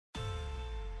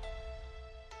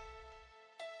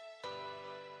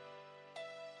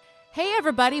Hey,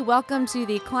 everybody. Welcome to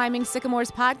the Climbing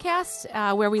Sycamores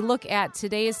podcast, where we look at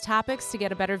today's topics to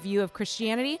get a better view of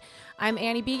Christianity. I'm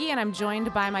Annie Beege, and I'm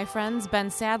joined by my friends Ben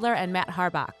Sadler and Matt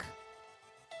Harbach.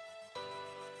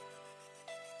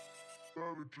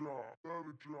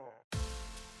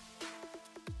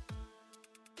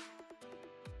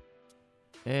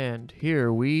 And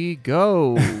here we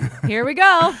go. Here we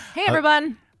go. Hey,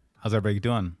 everyone. How's everybody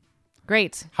doing?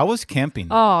 Great. How was camping?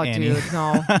 Oh, Annie? dude,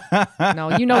 no.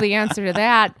 No, you know the answer to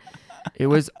that. It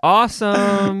was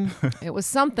awesome. It was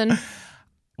something.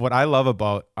 What I love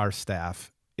about our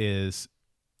staff is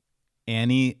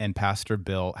Annie and Pastor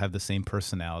Bill have the same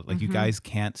personality. Like, you guys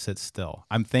can't sit still.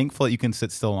 I'm thankful that you can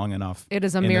sit still long enough. It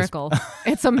is a in this- miracle.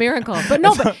 It's a miracle. But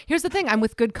no, but here's the thing. I'm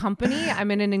with good company.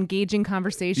 I'm in an engaging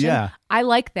conversation. Yeah. I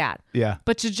like that. Yeah.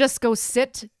 But to just go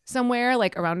sit somewhere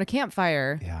like around a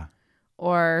campfire Yeah.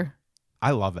 or...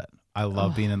 I love it. I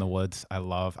love being in the woods. I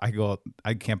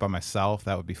camp by myself.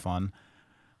 That would be fun.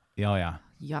 Oh, yeah.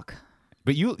 Yuck.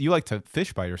 But you like to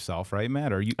fish by yourself, right,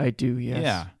 Matt? Or you? I do, yes.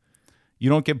 Yeah.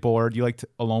 You don't get bored. You like to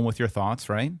alone with your thoughts,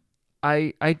 right?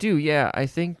 I do, yeah. I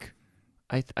think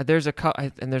there's a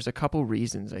couple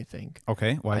reasons, I think.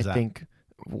 Okay. Why is I that? think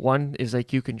one is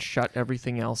like you can shut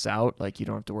everything else out. Like you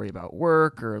don't have to worry about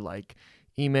work or like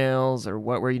emails or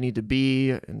where you need to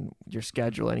be and your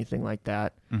schedule, anything like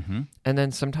that. Mm-hmm. And then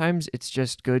sometimes it's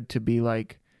just good to be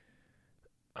like,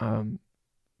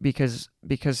 because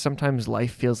sometimes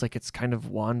life feels like it's kind of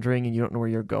wandering and you don't know where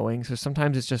you're going. So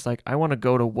sometimes it's just like, I want to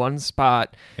go to one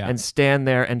spot and stand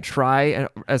there and try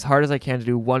as hard as I can to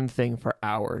do one thing for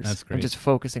hours. That's great. And just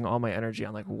focusing all my energy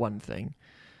on like one thing.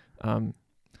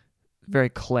 Very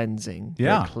cleansing.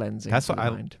 Yeah. Very cleansing. That's for what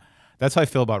the mind. That's how I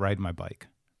feel about riding my bike.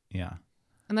 Yeah.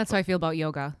 And that's how I feel about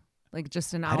yoga. Like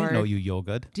just an hour. I didn't know you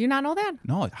yogaed. Do you not know that?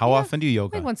 No. How often do you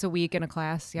yoga? Like once a week in a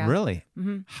class. Yeah. Really?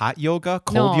 Mm-hmm. Hot yoga?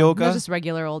 Cold yoga? No, just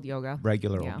regular old yoga.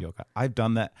 Regular Yeah. old yoga. I've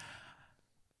done that.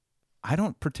 I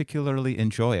don't particularly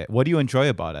enjoy it. What do you enjoy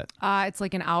about it? It's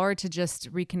like an hour to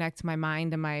just reconnect my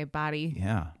mind and my body,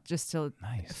 Yeah. just to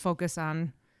Nice. focus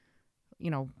on,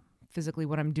 physically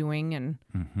what I'm doing and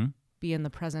Mm-hmm. be in the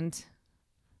present.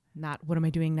 Not what am I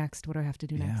doing next? What do I have to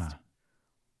do Yeah. next?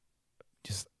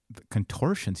 Just the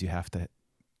contortions you have to.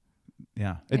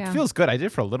 Yeah. It Yeah. feels good. I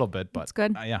did for a little bit, but. It's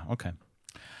good. Yeah. Okay.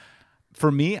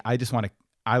 For me,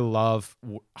 I love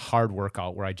hard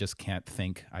workout where I just can't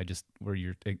think. Where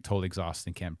you're totally exhausted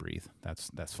and can't breathe.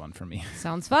 That's fun for me.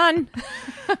 Sounds fun.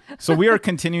 So we are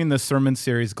continuing this sermon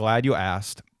series. Glad you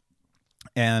asked.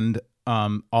 And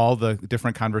all the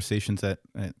different conversations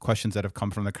questions that have come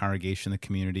from the congregation, the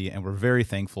community, and we're very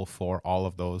thankful for all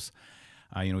of those.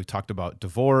 We've talked about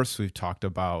divorce. We've talked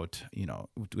about, do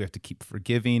we have to keep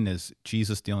forgiving? Is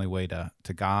Jesus the only way to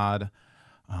God?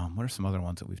 What are some other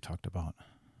ones that we've talked about?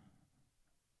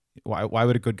 Why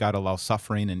would a good God allow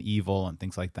suffering and evil and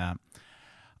things like that?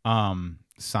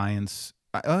 Science.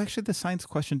 Actually, the science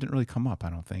question didn't really come up, I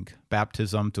don't think.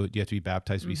 Baptism. Do you have to be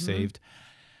baptized to be saved?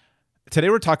 Today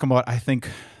we're talking about, I think,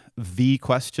 the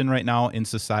question right now in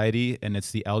society, and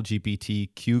it's the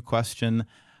LGBTQ question.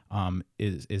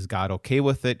 Is God okay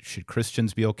with it? Should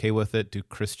Christians be okay with it? Do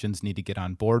Christians need to get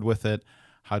on board with it?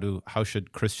 How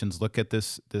should Christians look at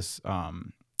this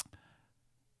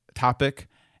topic?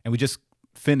 And we just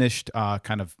finished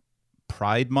kind of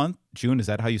Pride Month. June, is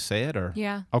that how you say it? Or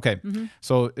Yeah. Okay. Mm-hmm.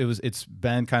 So it's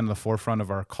been kind of the forefront of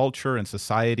our culture and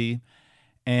society.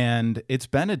 And it's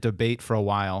been a debate for a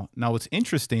while. Now, what's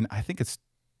interesting, I think it's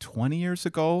 20 years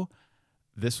ago,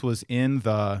 this was in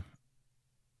the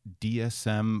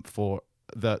DSM for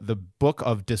the book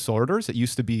of disorders. It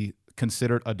used to be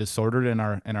considered a disorder in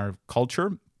our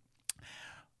culture.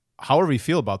 However we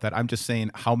feel about that, I'm just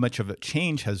saying how much of a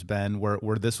change has been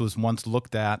where this was once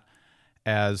looked at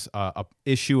as a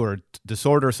issue or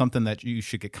disorder, or something that you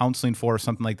should get counseling for or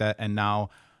something like that. And now,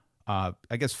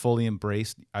 I guess fully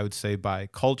embraced, I would say, by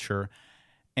culture.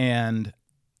 And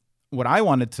what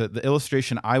the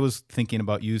illustration I was thinking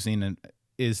about using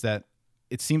is that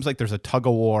it seems like there's a tug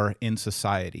of war in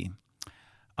society,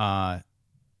 and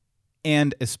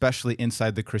especially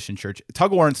inside the Christian church.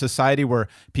 Tug of war in society where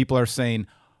people are saying,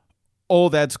 oh,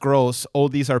 that's gross. Oh,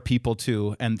 these are people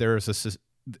too. And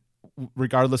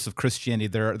regardless of Christianity,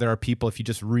 there are people, if you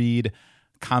just read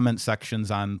comment sections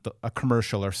on a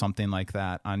commercial or something like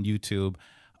that on YouTube,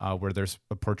 where there's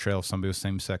a portrayal of somebody with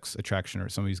same-sex attraction or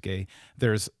somebody's gay,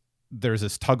 there's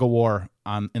this tug of war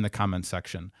in the comment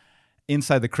section.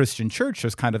 Inside the Christian church,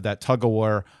 there's kind of that tug of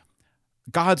war.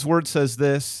 God's word says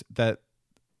that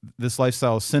this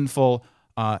lifestyle is sinful.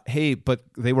 Hey, but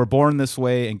they were born this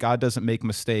way and God doesn't make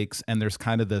mistakes. And there's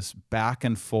kind of this back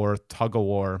and forth tug of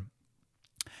war.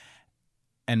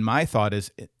 And my thought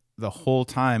is the whole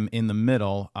time in the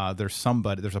middle, there's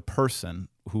a person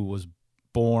who was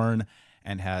born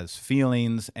and has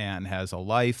feelings and has a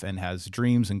life and has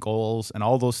dreams and goals and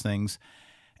all those things.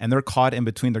 And they're caught in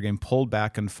between. They're getting pulled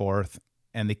back and forth,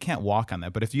 and they can't walk on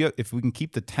that. But if we can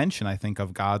keep the tension, I think,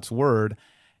 of God's word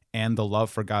and the love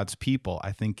for God's people,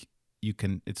 I think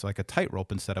it's like a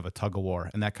tightrope instead of a tug of war,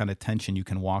 and that kind of tension you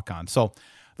can walk on. So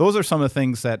those are some of the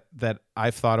things that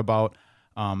I've thought about.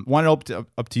 Wanted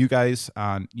up to you guys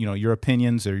on your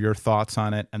opinions or your thoughts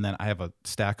on it, and then I have a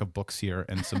stack of books here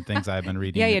and some things I've been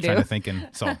reading. Yeah, you and do. Trying to thinking.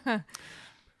 So,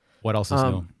 what else is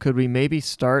new? Could we maybe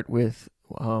start with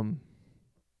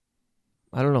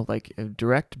I don't know, like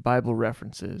direct Bible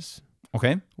references?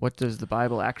 Okay. What does the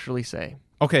Bible actually say?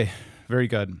 Okay, very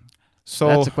good. So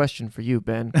that's a question for you,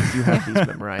 Ben. You have these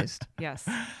memorized. Yes.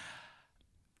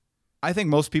 I think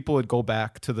most people would go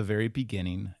back to the very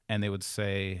beginning and they would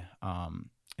say,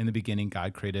 in the beginning,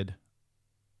 God created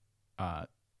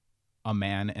a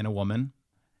man and a woman.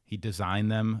 He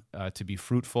designed them to be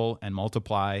fruitful and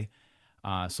multiply.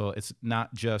 So it's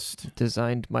not just...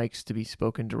 Designed mics to be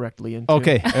spoken directly into.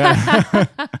 Okay.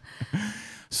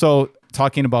 So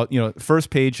talking about, first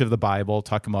page of the Bible,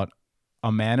 talking about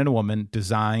a man and a woman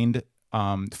designed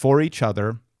for each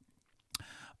other.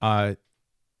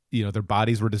 Their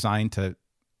bodies were designed to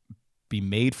be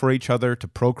made for each other, to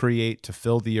procreate, to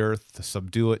fill the earth, to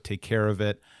subdue it, take care of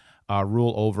it,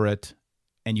 rule over it.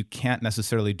 And you can't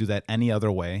necessarily do that any other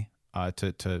way. I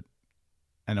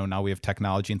know now we have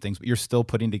technology and things, but you're still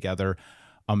putting together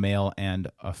a male and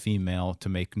a female to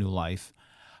make new life.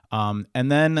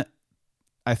 And then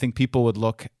I think people would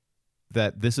look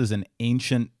that this is an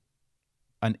ancient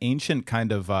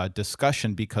kind of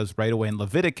discussion, because right away in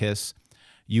Leviticus,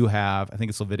 you have, I think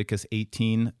it's Leviticus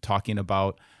 18, talking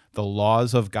about the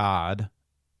laws of God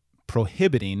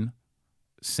prohibiting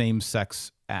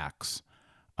same-sex acts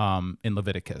in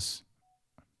Leviticus.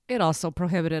 It also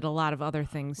prohibited a lot of other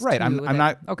things. Right. Too, I'm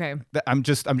not. Okay. I'm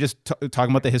just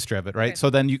talking about the history of it. Right. Okay. So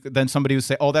then somebody would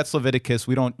say, "Oh, that's Leviticus.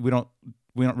 We don't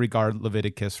regard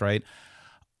Leviticus." Right.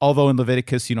 Although in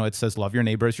Leviticus, it says, "Love your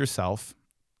neighbor as yourself."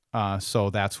 So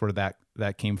that's where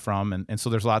that came from. And so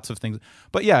there's lots of things.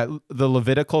 But yeah, the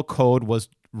Levitical code was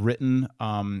written,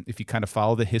 if you kind of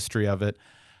follow the history of it,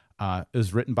 it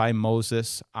was written by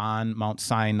Moses on Mount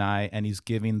Sinai, and he's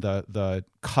giving the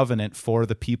covenant for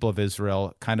the people of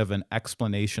Israel, kind of an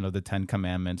explanation of the Ten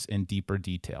Commandments in deeper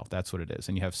detail. That's what it is.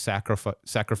 And you have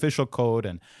sacrificial code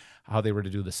and how they were to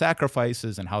do the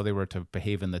sacrifices and how they were to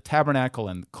behave in the tabernacle,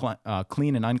 and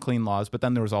clean and unclean laws. But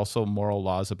then there was also moral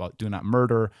laws about do not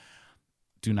murder,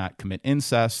 do not commit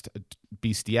incest,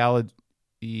 bestiality,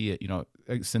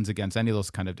 sins against any of those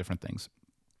kind of different things,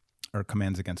 or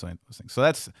commands against any of those things. So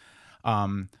that's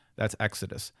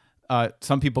Exodus.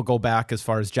 Some people go back as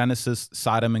far as Genesis,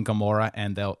 Sodom and Gomorrah,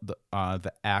 and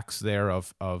the acts there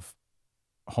of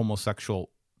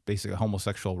basically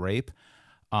homosexual rape.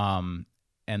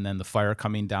 And then the fire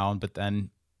coming down. But then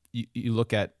you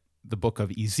look at the book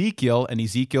of Ezekiel, and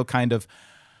Ezekiel kind of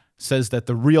says that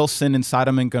the real sin in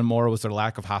Sodom and Gomorrah was their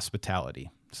lack of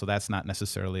hospitality. So that's not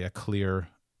necessarily a clear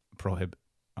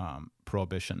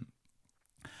prohibition.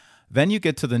 Then you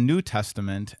get to the New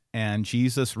Testament, and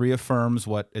Jesus reaffirms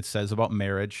what it says about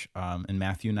marriage in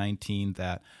Matthew 19,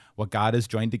 that what God has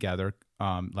joined together,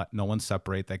 let no one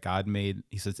separate, that God made,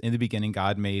 he says, in the beginning,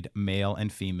 God made male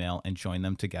and female and joined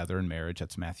them together in marriage.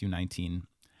 That's Matthew 19.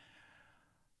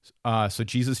 So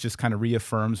Jesus just kind of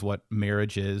reaffirms what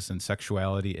marriage is and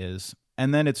sexuality is.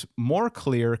 And then it's more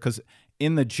clear because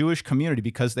in the Jewish community,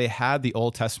 because they had the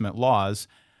Old Testament laws,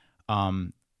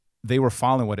 they were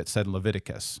following what it said in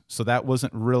Leviticus. So that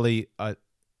wasn't really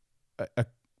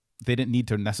they didn't need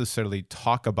to necessarily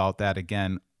talk about that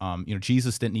again.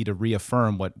 Jesus didn't need to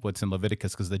reaffirm what's in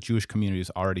Leviticus because the Jewish community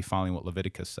is already following what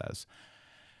Leviticus says.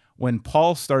 When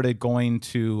Paul started going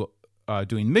to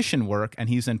doing mission work, and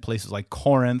he's in places like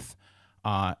Corinth,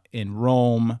 in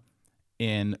Rome,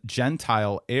 in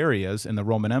Gentile areas in the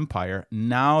Roman Empire,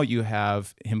 now you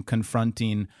have him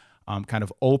confronting kind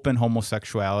of open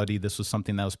homosexuality. This was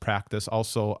something that was practiced.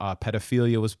 Also,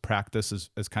 pedophilia was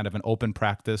practiced as kind of an open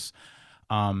practice.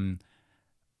 They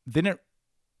didn't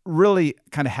really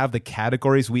kind of have the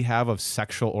categories we have of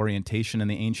sexual orientation in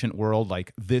the ancient world,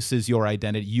 like this is your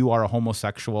identity, you are a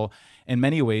homosexual. In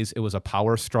many ways, it was a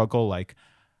power struggle. Like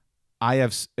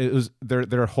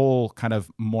their whole kind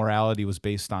of morality was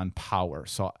based on power.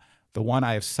 So the one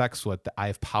I have sex with, I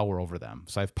have power over them.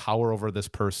 So I have power over this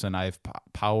person. I have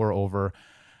power over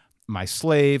my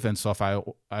slave. And so if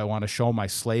I want to show my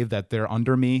slave that they're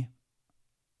under me,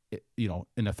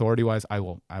 in authority wise, I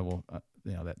will.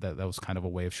 That was kind of a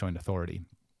way of showing authority.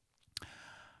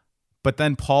 But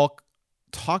then Paul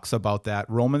talks about that.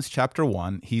 Romans chapter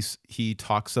 1, he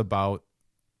talks about,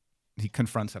 he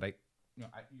confronts it. You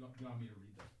want me to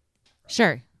read that?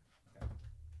 Sure.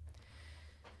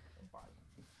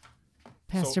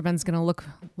 Pastor Ben's going to look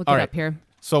it up here.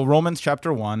 So Romans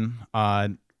chapter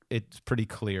 1, it's pretty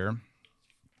clear.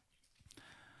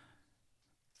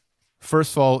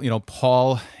 First of all,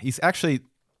 Paul, he's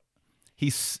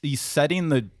setting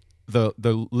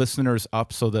the listeners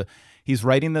up so that he's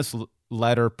writing this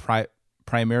letter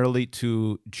primarily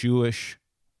to Jewish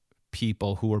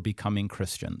people who are becoming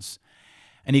Christians.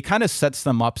 And he kind of sets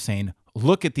them up saying,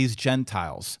 look at these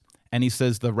Gentiles. And he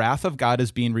says, the wrath of God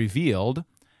is being revealed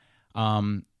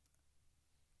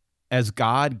as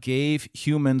God gave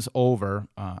humans over.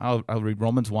 I'll read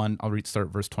Romans 1. Start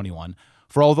verse 21.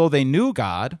 For although they knew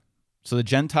God, so the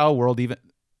Gentile world, even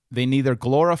they neither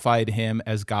glorified him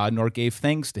as God nor gave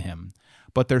thanks to him.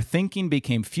 But their thinking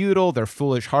became futile, their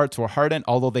foolish hearts were hardened.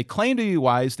 Although they claimed to be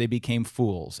wise, they became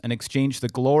fools and exchanged the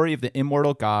glory of the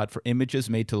immortal God for images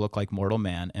made to look like mortal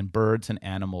man and birds and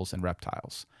animals and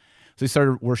reptiles. So they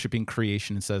started worshiping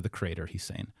creation instead of the Creator, he's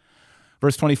saying.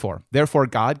 Verse 24, therefore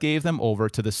God gave them over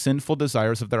to the sinful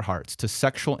desires of their hearts, to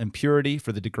sexual impurity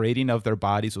for the degrading of their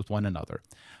bodies with one another.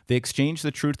 They exchanged the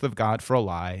truth of God for a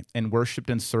lie and worshipped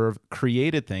and served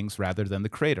created things rather than the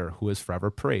Creator, who is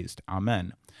forever praised.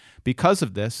 Amen. Because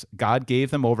of this, God gave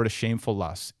them over to shameful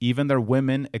lusts. Even their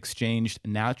women exchanged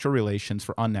natural relations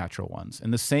for unnatural ones.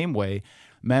 In the same way,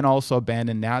 men also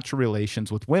abandoned natural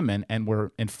relations with women and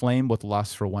were inflamed with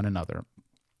lust for one another.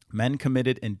 Men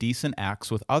committed indecent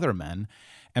acts with other men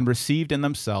and received in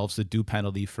themselves the due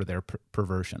penalty for their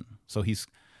perversion. So he's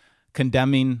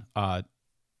condemning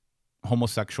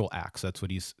homosexual acts. That's what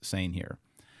he's saying here.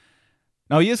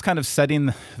 Now, he is kind of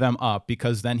setting them up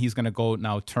because then he's going to go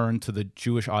now turn to the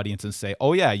Jewish audience and say,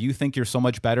 oh, yeah, you think you're so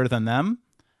much better than them?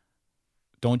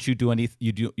 Don't you do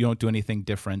you don't do anything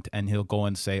different? And he'll go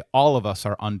and say, all of us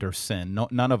are under sin.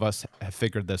 None of us have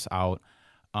figured this out.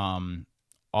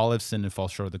 All have sinned and fall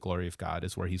short of the glory of God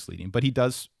is where he's leading. But he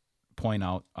does point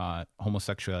out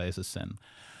homosexuality as a sin.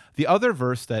 The other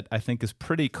verse that I think is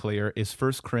pretty clear is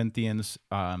 1 Corinthians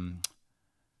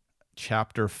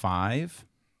chapter 5.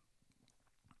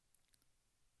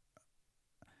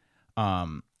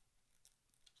 And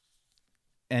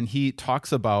he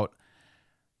talks about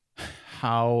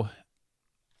how,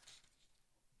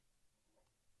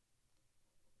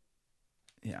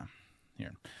 here.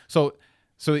 So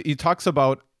he talks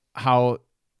about how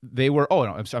they were,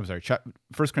 I'm sorry,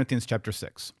 1 Corinthians chapter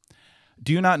 6.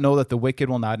 Do you not know that the wicked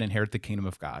will not inherit the kingdom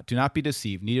of God? Do not be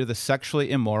deceived. Neither the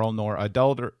sexually immoral, nor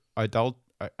idolaters,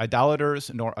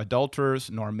 nor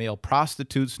adulterers, nor male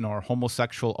prostitutes, nor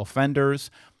homosexual offenders,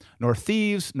 nor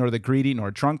thieves, nor the greedy, nor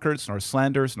drunkards, nor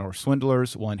slanderers, nor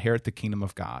swindlers will inherit the kingdom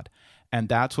of God. And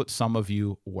that's what some of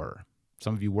you were.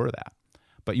 Some of you were that.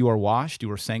 But you are washed, you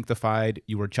were sanctified,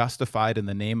 you were justified in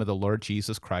the name of the Lord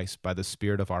Jesus Christ by the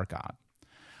Spirit of our God.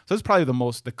 So this is probably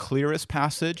the clearest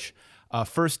passage.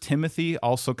 1 Timothy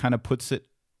also kind of puts it,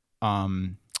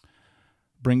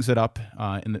 brings it up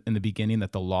in the beginning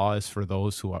that the law is for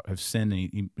those who have sinned.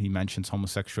 And he mentions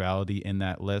homosexuality in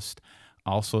that list.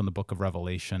 Also in the book of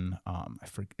Revelation, I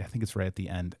think it's right at the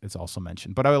end, it's also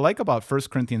mentioned. But I would like about 1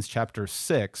 Corinthians chapter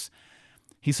 6,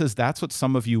 he says that's what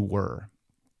some of you were.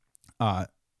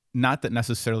 Not that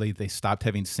necessarily they stopped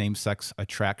having same-sex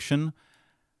attraction,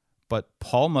 but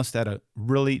Paul must have had a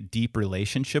really deep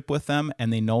relationship with them,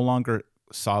 and they no longer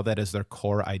saw that as their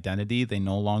core identity. They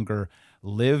no longer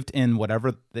lived in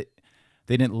whatever they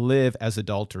didn't live as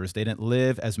adulterers. They didn't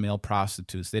live as male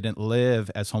prostitutes. They didn't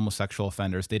live as homosexual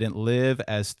offenders. They didn't live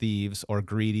as thieves or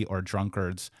greedy or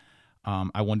drunkards.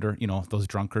 I wonder, those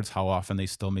drunkards, how often they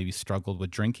still maybe struggled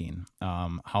with drinking,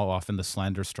 how often the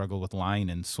slanderers struggled with lying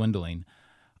and swindling.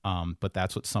 But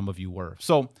that's what some of you were.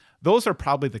 So those are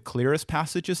probably the clearest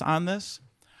passages on this.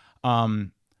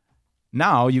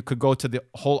 Now you could go to the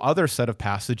whole other set of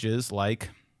passages like,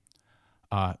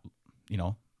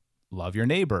 love your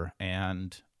neighbor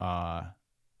and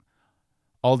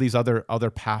all these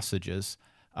other passages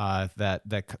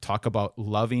that talk about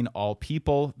loving all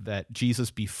people, that Jesus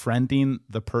befriending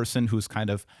the person who's kind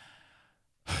of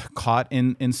caught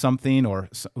in something or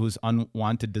whose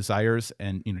unwanted desires,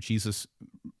 and Jesus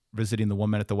visiting the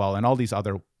woman at the well, and all these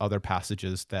other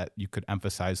passages that you could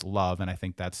emphasize love. And I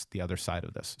think that's the other side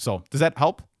of this. So does that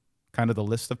help? Kind of the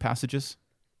list of passages?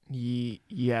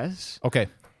 Yes. Okay.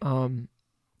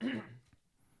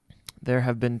 There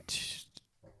have been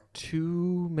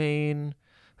two main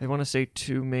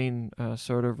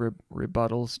sort of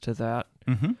rebuttals to that.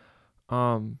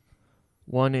 Mm-hmm.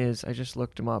 One is, I just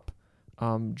looked them up.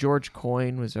 George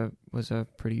Coyne was a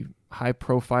pretty high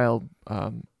profile.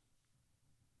 I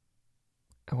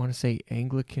want to say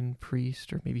Anglican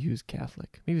priest, or maybe he was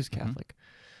Catholic. Maybe he was Catholic.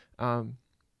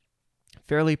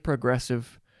 Fairly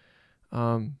progressive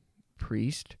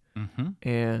priest,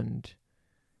 and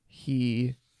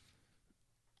he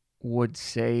would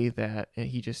say that, and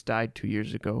he just died 2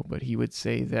 years ago, but he would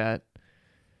say that,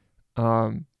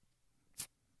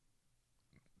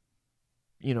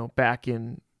 back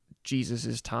in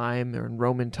Jesus's time or in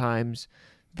Roman times,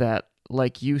 that,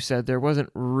 like you said, there wasn't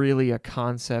really a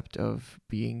concept of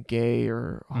being gay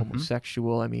or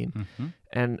homosexual. I mean,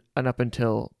 and up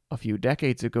until a few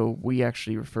decades ago, we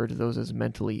actually referred to those as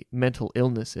mental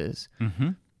illnesses.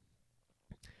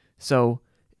 So,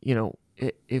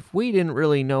 if we didn't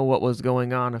really know what was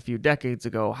going on a few decades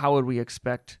ago, how would we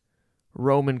expect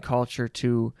Roman culture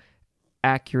to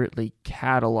accurately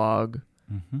catalog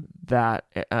that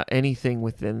anything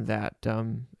within that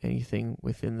anything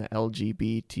within the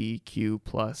LGBTQ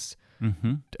plus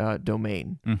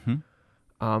domain?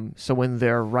 So when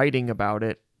they're writing about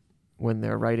it, when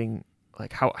they're writing,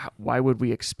 like, why would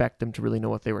we expect them to really know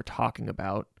what they were talking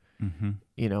about?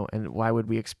 And why would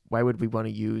we want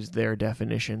to use their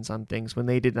definitions on things when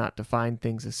they did not define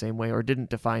things the same way or didn't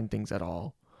define things at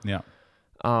all? Yeah.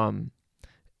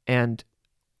 And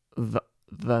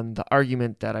then the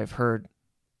argument that I've heard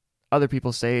other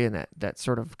people say, and that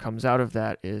sort of comes out of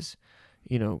that, is,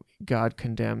 God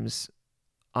condemns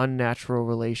unnatural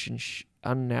relations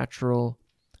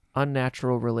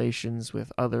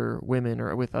with other women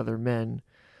or with other men.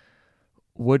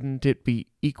 Wouldn't it be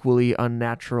equally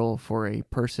unnatural for a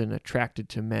person attracted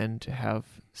to men to have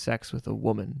sex with a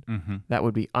woman? That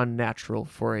would be unnatural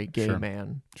for a gay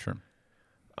man. Sure.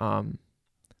 I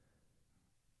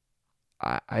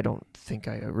don't think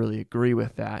I really agree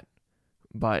with that,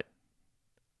 but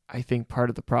I think part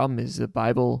of the problem is the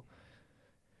Bible.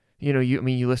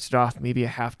 You listed off maybe a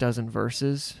half dozen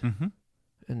verses,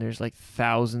 and there's like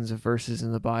thousands of verses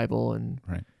in the Bible, and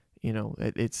right.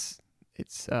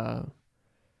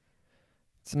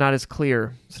 It's not as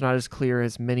clear. It's not as clear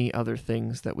as many other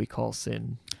things that we call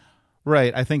sin.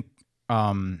 Right. I think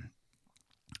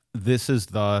this is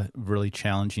the really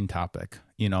challenging topic.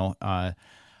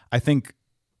 I think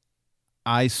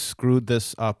I screwed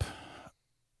this up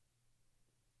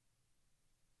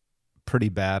pretty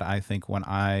bad, I think, when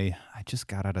I just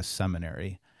got out of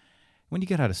seminary. When you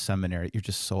get out of seminary, you're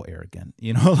just so arrogant,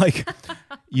 like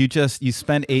you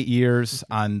spend 8 years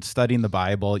on studying the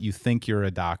Bible. You think you're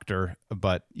a doctor,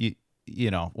 but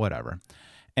whatever.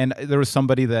 And there was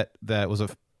somebody that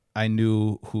I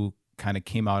knew who kind of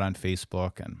came out on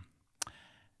Facebook,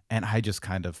 and I just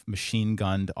kind of machine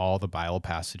gunned all the Bible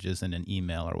passages in an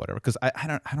email or whatever. Cause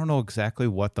I don't know exactly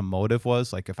what the motive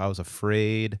was. Like, if I was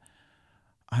afraid,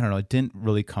 I don't know, it didn't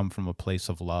really come from a place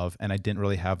of love, and I didn't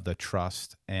really have the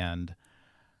trust, and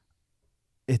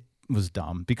it was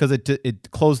dumb because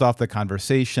it closed off the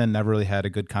conversation. Never really had a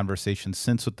good conversation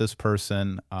since with this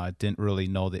person. Didn't really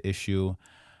know the issue.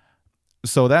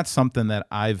 So that's something that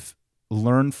I've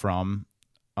learned from.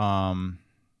 I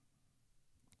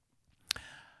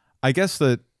guess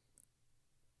I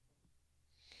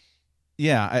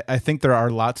think there are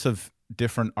lots of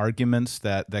different arguments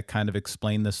that kind of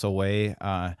explain this away.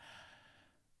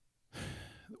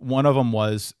 One of them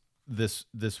was this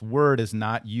word is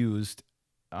not used,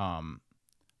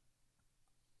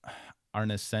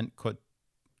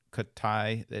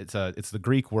 arnesenkotai. It's the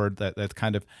Greek word that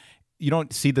kind of, you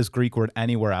don't see this Greek word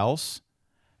anywhere else,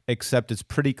 except it's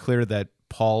pretty clear that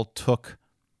Paul took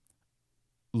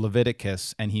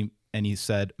Leviticus and he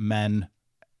said men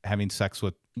having sex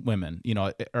with women,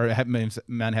 or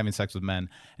men having sex with men,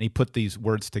 and he put these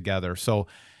words together. So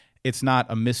it's not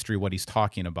a mystery what he's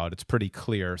talking about. It's pretty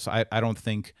clear. So I don't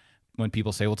think when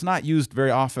people say, well, it's not used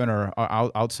very often or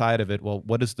outside of it, well,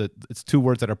 it's two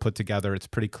words that are put together. It's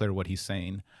pretty clear what he's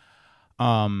saying.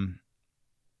 I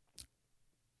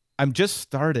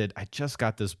just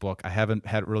got this book. I haven't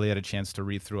really had a chance to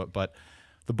read through it, but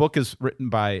the book is written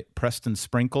by Preston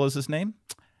Sprinkle is his name.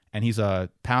 And he's a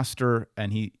pastor,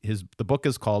 and the book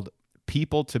is called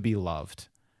People to Be Loved,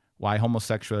 Why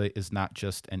Homosexuality is Not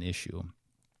Just an Issue.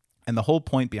 And the whole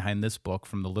point behind this book,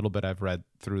 from the little bit I've read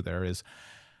through there, is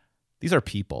these are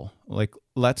people. Like,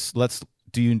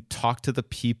 do you talk to the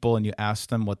people and you ask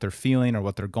them what they're feeling or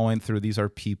what they're going through? These are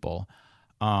people.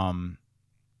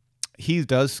 He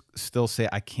does still say,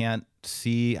 I can't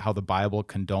see how the Bible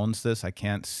condones this. I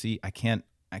can't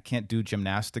do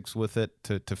gymnastics with it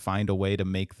to find a way to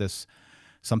make this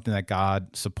something that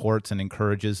God supports and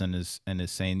encourages and is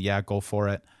saying, yeah, go for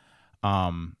it.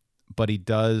 But he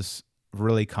does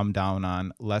really come down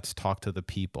on let's talk to the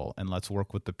people and let's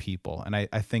work with the people. And I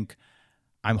think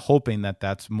I'm hoping that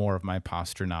that's more of my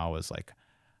posture now, is like,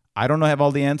 I don't have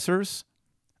all the answers,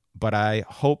 but I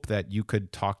hope that you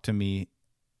could talk to me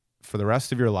for the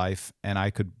rest of your life, and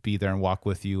I could be there and walk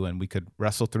with you, and we could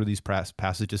wrestle through these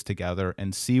passages together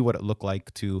and see what it looked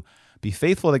like to be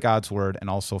faithful to God's word and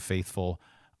also faithful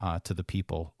to the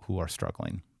people who are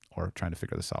struggling or trying to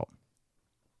figure this out.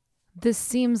 This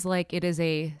seems like it is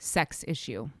a sex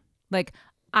issue. Like,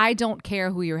 I don't care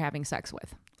who you're having sex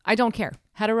with. I don't care,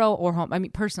 hetero or homo. I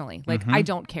mean, personally, like, I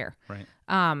don't care. Right.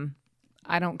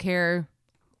 I don't care.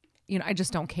 You know, I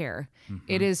just don't care.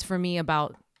 It is for me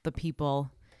about the people.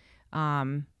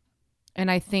 And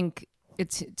I think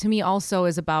it's, to me also,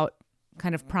 is about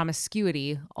kind of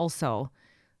promiscuity also.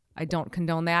 I don't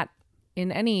condone that in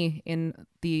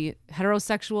the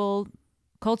heterosexual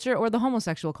culture or the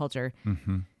homosexual culture.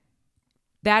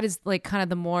 That is like kind of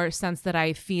the more sense that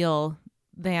I feel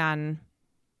than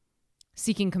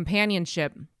seeking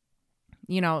companionship,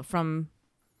 you know, from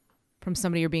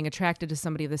somebody or being attracted to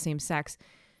somebody of the same sex.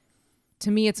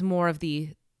 To me, it's more of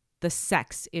the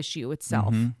sex issue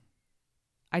itself.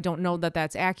 I don't know that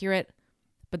that's accurate,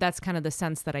 but that's kind of the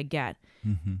sense that I get.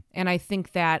 And I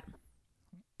think that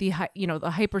the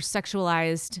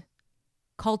hypersexualized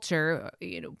culture,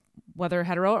 you know, whether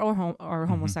hetero or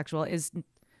homosexual,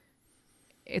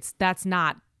 that's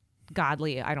not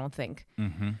godly, I don't think.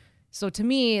 So to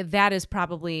me, that is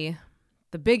probably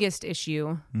the biggest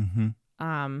issue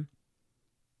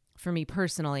for me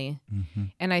personally.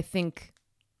 And I think,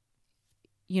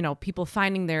 you know, people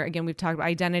finding their, again, we've talked about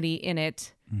identity in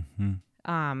it.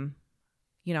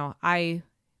 You know, I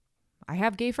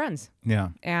have gay friends. Yeah.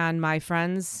 And my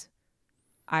friends,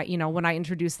 when I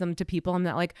introduce them to people, I'm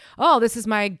not like, oh, this is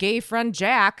my gay friend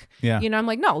Jack. Yeah. You know, I'm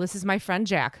like, no, this is my friend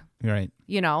Jack. Right.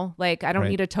 You know, like, I don't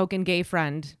need a token gay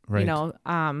friend. Right. You know,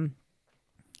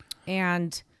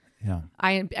 and yeah,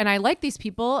 I like these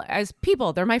people as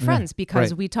people. They're my friends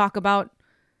because we talk about,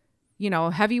 you know,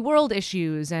 heavy world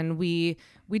issues, and we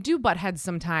do butt heads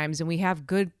sometimes, and we have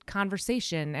good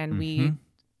conversation, and we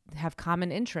have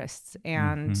common interests,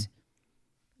 and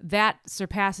that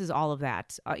surpasses all of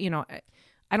that. You know,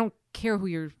 I don't care who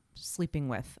you're sleeping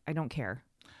with. I don't care.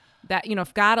 That, you know,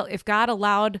 if God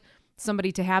allowed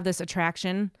somebody to have this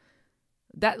attraction,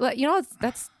 that, you know,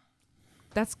 that's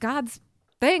God's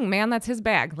thing, man. That's his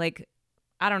bag. Like,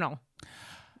 I don't know.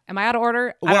 Am I out of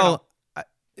order? Well,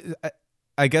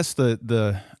 I guess I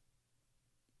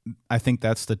think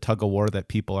that's the tug of war that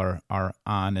people are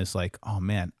on, is like, oh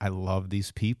man, I love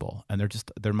these people, and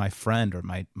they're my friend or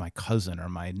my cousin or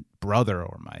my brother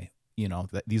or my, you know,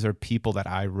 these are people that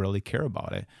I really care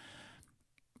about, a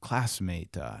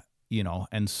classmate, you know,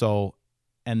 and so,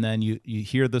 and then you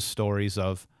hear the stories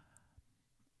of,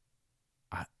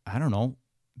 I don't know,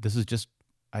 this is just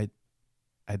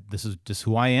this is just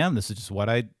who I am. This is just what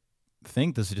I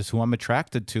think. This is just who I'm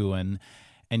attracted to, and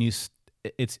it's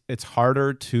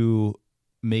harder to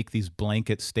make these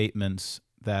blanket statements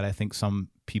that I think some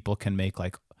people can make,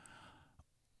 like,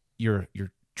 you're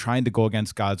trying to go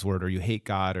against God's word, or you hate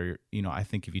God, or, you know, I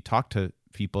think if you talk to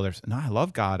people, there's, no, I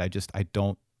love God. I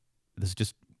don't, this is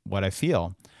just what I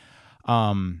feel.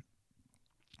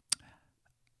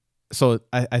 So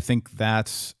I think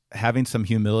that's having some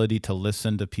humility to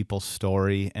listen to people's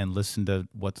story and listen to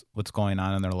what's going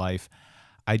on in their life.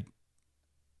 I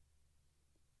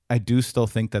do still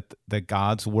think that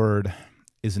God's word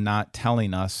is not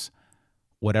telling us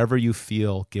whatever you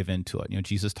feel, give into it. You know,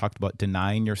 Jesus talked about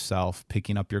denying yourself,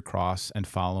 picking up your cross, and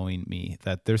following me.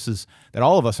 That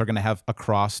all of us are going to have a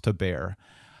cross to bear.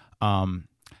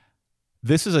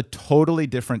 This is a totally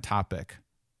different topic,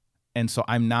 and so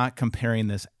I'm not comparing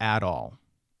this at all.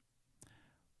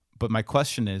 But my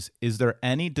question is there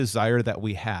any desire that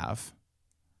we have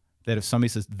that if somebody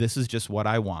says, this is just what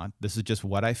I want, this is just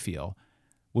what I feel,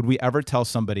 would we ever tell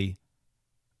somebody,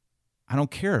 I don't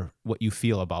care what you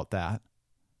feel about that?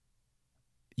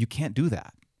 You can't do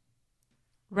that.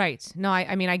 Right. No,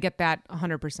 I mean, I get that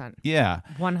 100%. Yeah.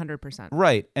 100%.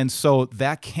 Right. And so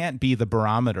that can't be the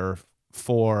barometer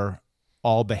for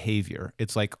all behavior.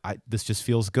 It's like, this just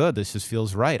feels good. This just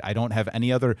feels right. I don't have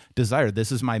any other desire.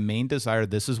 This is my main desire.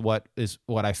 This is what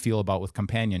I feel about with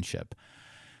companionship.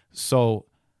 So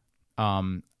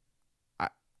I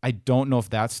don't know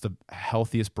if that's the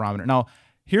healthiest barometer. Now,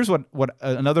 here's what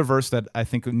another verse that I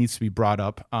think needs to be brought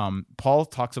up. Paul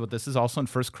talks about this. Is also in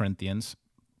 1 Corinthians.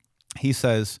 He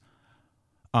says,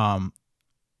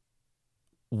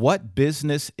 what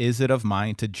business is it of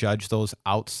mine to judge those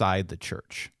outside the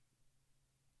church?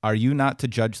 Are you not to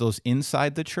judge those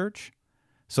inside the church?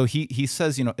 So he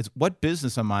says, it's what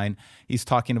business of mine? He's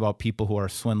talking about people who are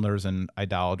swindlers and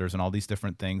idolaters and all these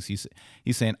different things. He's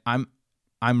saying, I'm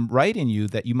writing you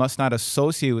that you must not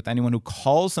associate with anyone who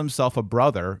calls himself a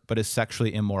brother but is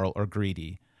sexually immoral or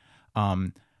greedy.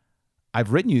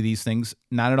 I've written you these things,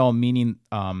 not at all meaning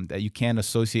that you can't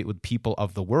associate with people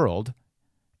of the world.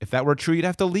 If that were true, you'd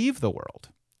have to leave the world.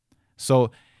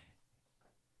 So,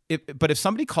 but if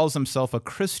somebody calls themselves a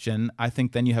Christian, I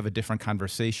think then you have a different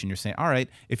conversation. You're saying, all right,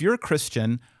 if you're a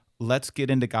Christian, let's get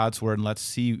into God's word and let's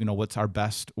see, what's our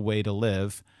best way to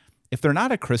live. If they're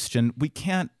not a Christian, we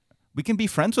can be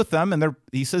friends with them. And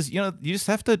he says, you just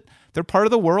have to, they're part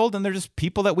of the world and they're just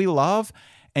people that we love.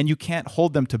 And you can't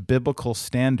hold them to biblical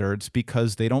standards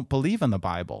because they don't believe in the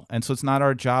Bible. And so it's not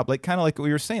our job, kind of like what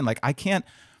you were saying, I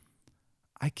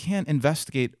can't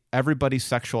investigate everybody's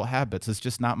sexual habits. It's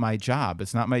just not my job.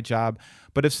 It's not my job.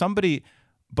 But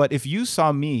if you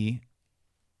saw me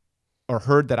or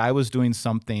heard that I was doing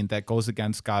something that goes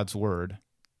against God's word,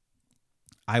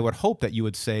 I would hope that you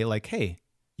would say, hey,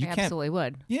 you can't. Absolutely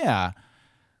would. Yeah.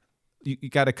 You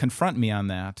got to confront me on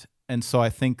that. And so I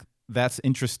think that's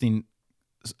interesting.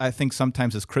 I think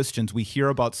sometimes as Christians, we hear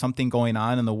about something going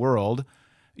on in the world,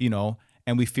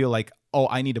 and we feel like, oh,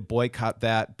 I need to boycott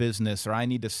that business or I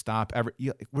need to stop.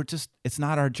 It's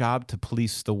not our job to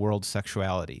police the world's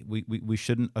sexuality. We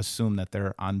shouldn't assume that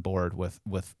they're on board with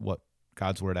what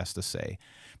God's word has to say,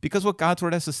 because what God's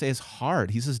word has to say is hard.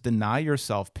 He says, deny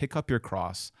yourself, pick up your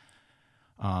cross.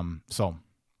 What do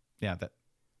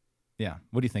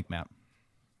you think, Matt?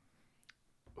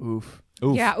 Oof.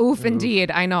 Yeah, oof, indeed.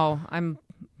 I know.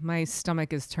 My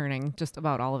stomach is turning, just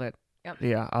about all of it. Yep.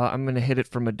 Yeah, I'm going to hit it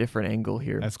from a different angle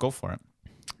here. Let's go for it.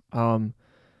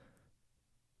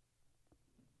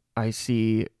 I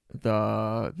see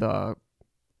the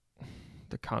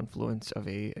confluence of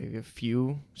a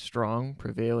few strong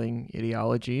prevailing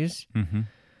ideologies.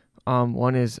 Mm-hmm.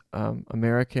 One is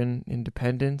American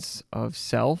independence of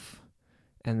self,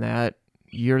 and that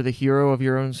you're the hero of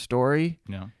your own story.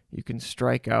 Yeah. You can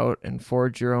strike out and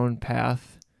forge your own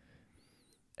path,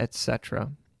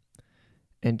 etc.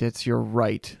 And it's your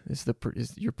right, is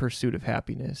your pursuit of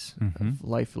happiness, of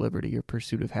life, liberty. Your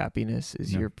pursuit of happiness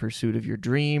is your pursuit of your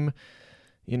dream.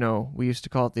 We used to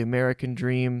call it the American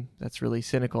dream. That's really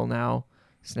cynical now.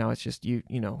 So now it's just you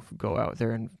go out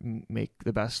there and make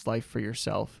the best life for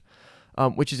yourself,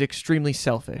 which is extremely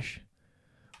selfish.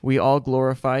 We all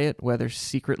glorify it, whether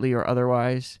secretly or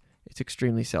otherwise. It's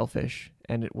extremely selfish,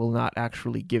 and it will not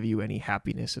actually give you any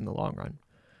happiness in the long run.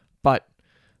 But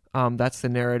that's the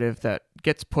narrative that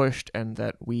gets pushed and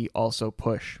that we also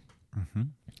push. Mm-hmm.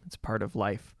 It's part of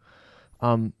life.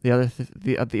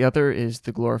 The other is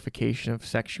the glorification of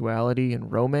sexuality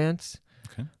and romance.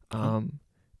 Okay.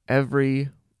 Every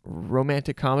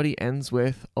romantic comedy ends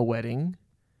with a wedding,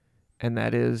 and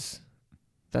that's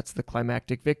the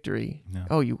climactic victory. Yeah.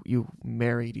 Oh, you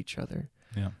married each other.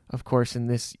 Yeah. Of course, in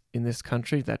this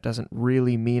country, that doesn't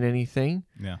really mean anything.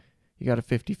 Yeah. You got a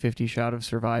 50-50 shot of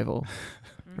survival,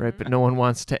 right? But no one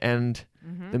wants to end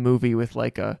the movie with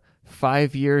a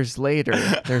 5 years later,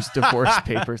 there's divorce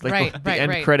papers, the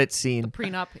end credit scene. The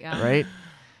prenup, yeah. Right?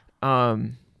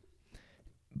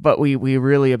 But we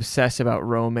really obsess about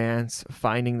romance,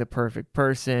 finding the perfect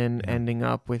person, ending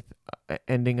up with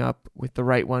the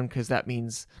right one, because that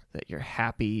means that you're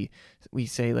happy. We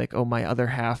say oh, my other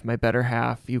half, my better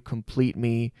half, you complete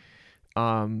me.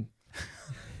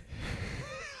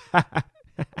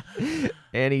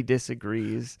 Annie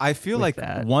disagrees. I feel like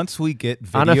that. Once we get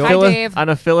video on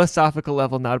a philosophical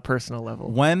level, not a personal level.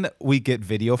 When we get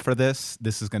video for this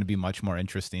is going to be much more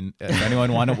interesting. If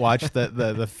anyone want to watch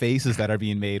the faces that are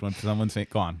being made when someone's saying,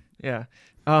 go on. Yeah.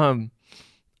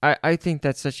 I think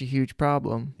that's such a huge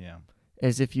problem. Yeah.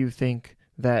 As if you think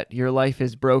that your life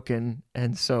is broken,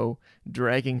 and so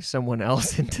dragging someone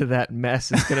else into that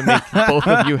mess is going to make both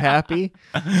of you happy.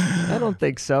 I don't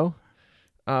think so.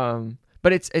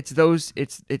 But it's those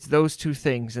two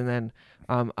things, and then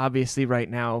obviously right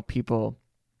now people,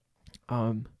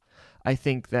 I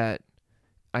think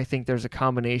there's a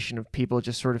combination of people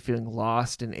just sort of feeling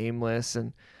lost and aimless,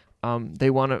 and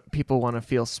people want to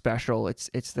feel special. It's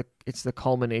the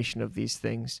culmination of these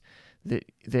things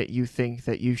that you think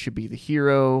that you should be the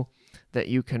hero, that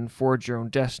you can forge your own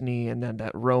destiny, and then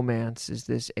that romance is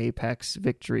this apex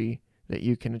victory that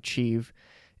you can achieve.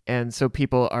 And so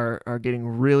people are getting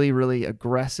really, really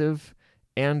aggressive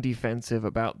and defensive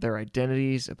about their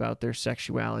identities, about their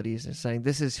sexualities, and saying,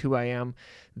 this is who I am.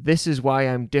 This is why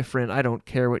I'm different. I don't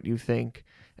care what you think.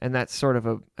 And that's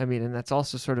that's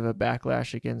also sort of a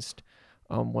backlash against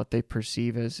what they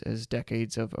perceive as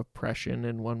decades of oppression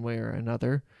in one way or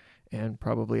another. and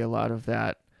probably a lot of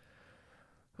that.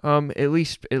 At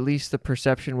least the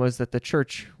perception was that the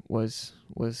church was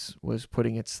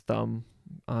putting its thumb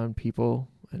on people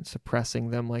and suppressing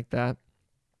them like that.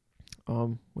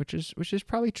 Which is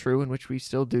probably true, and which we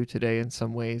still do today in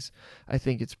some ways. I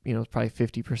think it's probably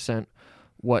 50%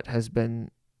 what has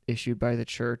been issued by the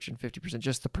church, and 50%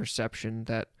 just the perception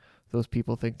that those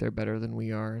people think they're better than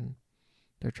we are, and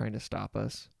they're trying to stop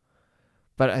us.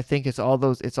 But I think it's all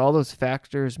those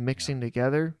factors mixing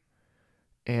together,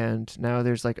 and now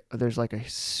there's like a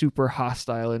super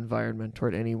hostile environment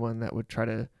toward anyone that would try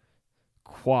to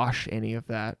quash any of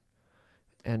that.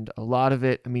 And a lot of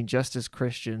it, I mean, just as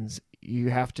Christians, you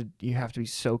have to be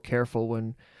so careful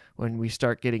when we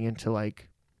start getting into like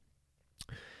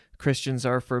Christians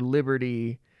are for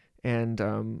liberty, and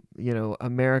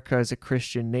America is a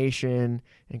Christian nation,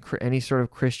 and any sort of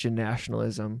Christian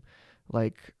nationalism,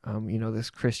 like this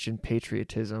Christian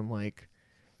patriotism, like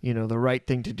the right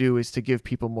thing to do is to give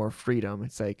people more freedom.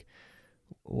 It's like,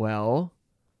 well,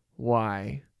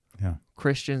 why? Yeah.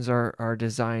 Christians are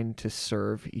designed to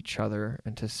serve each other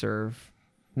and to serve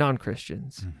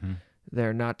non-Christians. Mm-hmm.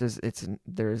 They're not.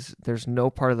 There's no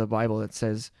part of the Bible that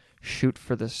says shoot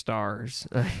for the stars,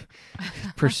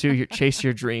 chase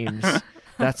your dreams.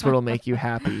 That's what'll make you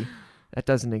happy. That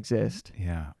doesn't exist.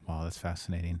 Yeah. Wow, that's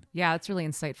fascinating. Yeah, it's really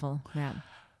insightful, Matt.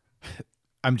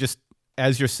 I'm just,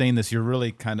 as you're saying this, you're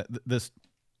really kind of this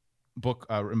book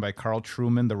written by Carl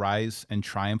Trueman, The Rise and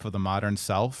Triumph of the Modern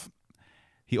Self.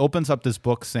 He opens up this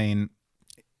book saying,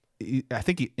 I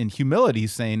think in humility,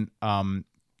 he's saying,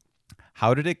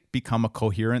 how did it become a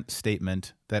coherent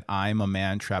statement that I'm a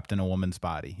man trapped in a woman's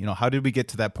body? How did we get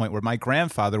to that point where my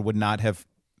grandfather would not have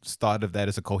thought of that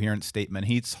as a coherent statement?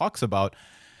 He talks about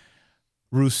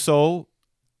Rousseau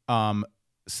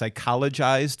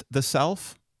psychologized the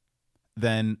self,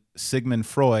 then Sigmund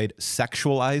Freud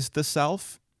sexualized the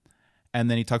self, and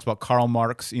then he talks about Karl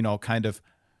Marx, kind of,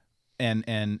 and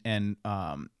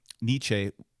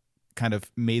Nietzsche kind of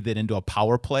made that into a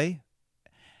power play.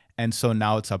 And so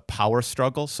now it's a power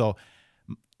struggle. So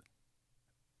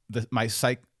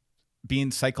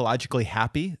being psychologically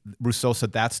happy, Rousseau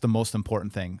said that's the most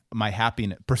important thing, my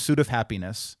happiness, pursuit of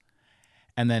happiness.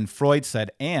 And then Freud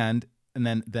said, and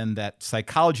then that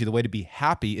psychology, the way to be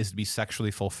happy is to be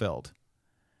sexually fulfilled.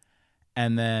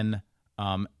 And then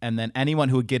anyone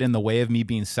who would get in the way of me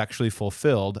being sexually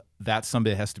fulfilled, that's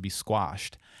somebody that has to be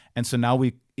squashed. And so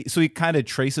he kind of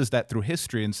traces that through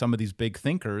history and some of these big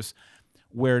thinkers,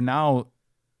 where now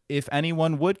if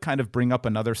anyone would kind of bring up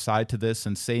another side to this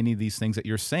and say any of these things that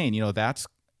you're saying, that's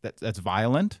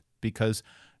violent, because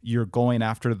you're going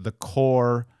after the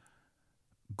core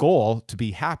goal to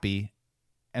be happy,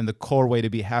 and the core way to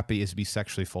be happy is to be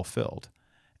sexually fulfilled.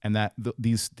 And that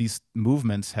these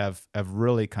movements have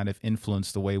really kind of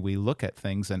influenced the way we look at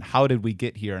things and how did we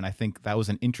get here. And I think that was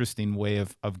an interesting way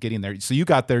of getting there. So you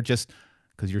got there just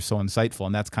because you're so insightful,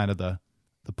 and that's kind of the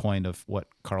point of what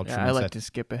Carl Trueman said. I like to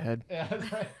skip ahead. Yeah,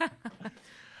 that's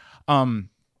right.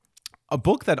 A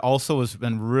book that also has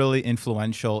been really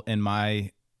influential in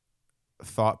my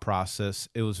thought process,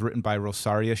 it was written by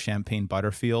Rosaria Champagne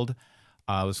Butterfield.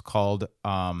 It was called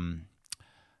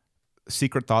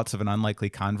Secret Thoughts of an Unlikely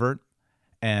Convert.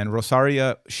 And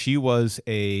Rosaria, she was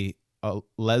a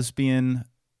lesbian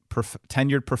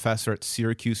tenured professor at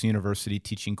Syracuse University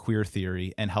teaching queer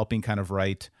theory and helping kind of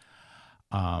write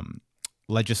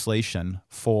legislation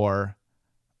for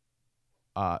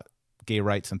gay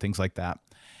rights and things like that.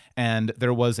 And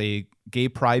there was a gay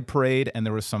pride parade, and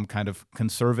there was some kind of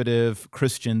conservative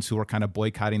Christians who were kind of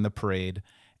boycotting the parade.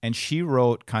 And she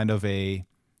wrote kind of a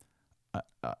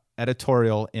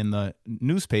editorial in the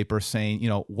newspaper saying,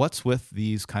 what's with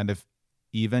these kind of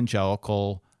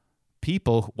evangelical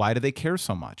people? Why do they care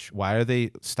so much? Why are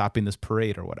they stopping this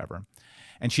parade or whatever?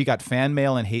 And she got fan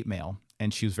mail and hate mail.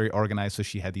 And she was very organized, so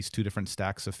she had these two different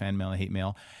stacks of fan mail and hate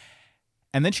mail.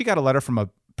 And then she got a letter from a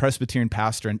Presbyterian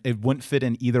pastor, and it wouldn't fit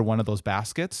in either one of those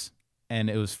baskets. And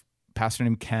it was a pastor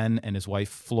named Ken and his wife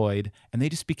Floyd, and they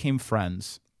just became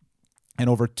friends. And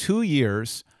over 2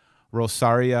 years,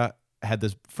 Rosaria had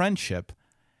this friendship,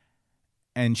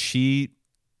 and she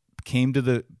came to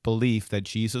the belief that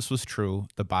Jesus was true,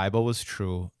 the Bible was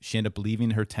true. She ended up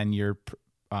leaving her 10-year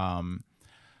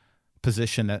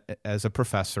position as a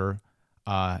professor,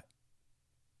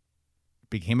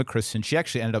 became a Christian. She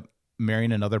actually ended up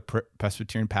marrying another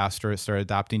Presbyterian pastor, started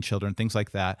adopting children, things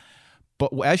like that.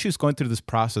 But as she was going through this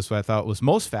process, what I thought was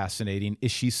most fascinating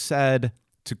is she said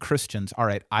to Christians, all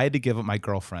right, I had to give up my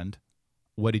girlfriend.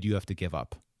 What did you have to give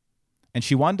up? And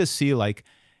she wanted to see, like,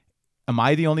 am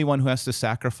I the only one who has to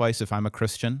sacrifice if I'm a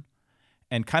Christian?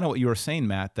 and kind of what you were saying,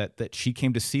 Matt, that she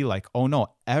came to see like, oh no,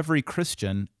 every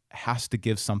Christian has to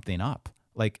give something up.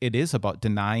 Like it is about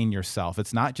denying yourself.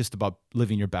 It's not just about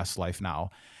living your best life now.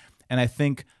 And I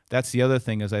think that's the other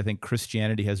thing is I think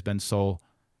Christianity has been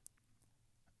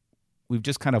we've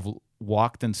just kind of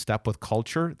walked in step with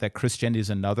culture that Christianity is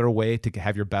another way to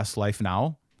have your best life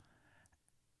now.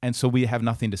 And so we have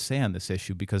nothing to say on this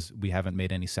issue because we haven't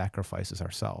made any sacrifices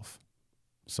ourselves.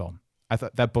 So I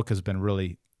thought that book has been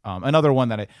really another one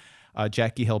that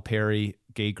Jackie Hill Perry,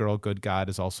 Gay Girl, Good God,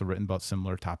 has also written about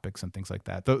similar topics and things like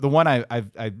that. The one I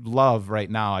love right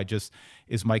now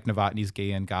is Mike Novotny's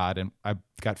Gay and God, and I've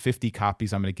got 50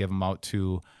 copies. I'm going to give them out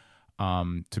to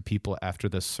people after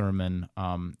this sermon,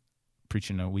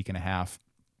 preaching in a week and a half.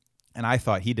 And I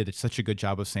thought he did such a good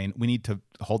job of saying we need to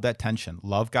hold that tension,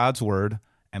 love God's word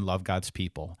and love God's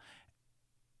people,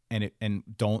 and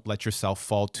don't let yourself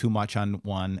fall too much on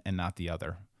one and not the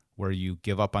other, where you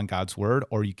give up on God's word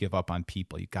or you give up on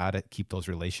people. You got to keep those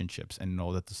relationships and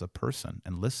know that there's a person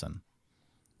and listen.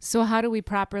 So how do we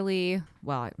properly?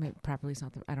 Well, properly is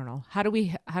not. I don't know. How do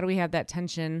we have that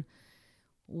tension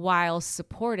while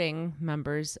supporting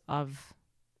members of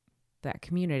that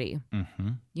community?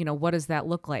 Mm-hmm. What does that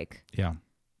look like? Yeah.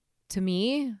 To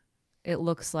me, it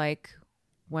looks like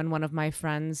when one of my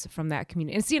friends from that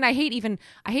community, and see, and I hate even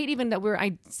that we're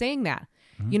saying that.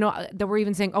 Mm-hmm. That we're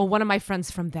even saying, oh, one of my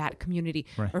friends from that community,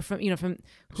 right. Or from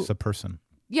just a person.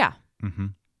 Yeah. Mm-hmm.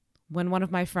 When one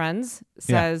of my friends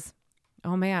says,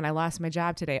 "Oh man, I lost my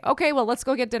job today." Okay, well, let's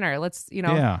go get dinner. Let's,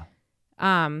 Yeah.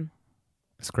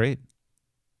 It's great.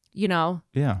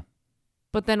 Yeah.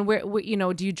 But then where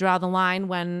do you draw the line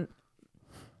when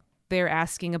they're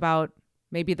asking about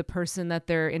maybe the person that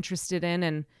they're interested in,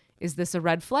 and is this a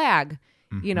red flag?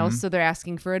 Mm-hmm. So they're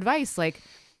asking for advice, like.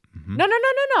 Mm-hmm.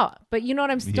 No. But you know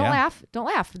what I'm saying? Don't laugh.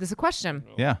 This is a question.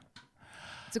 Yeah.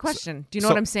 It's a question. Do you know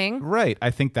what I'm saying? Right. I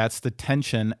think that's the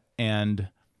tension. And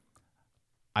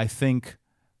I think,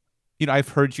 I've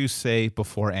heard you say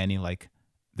before, Annie, like,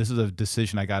 this is a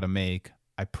decision I got to make.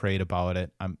 I prayed about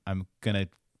it. I'm going to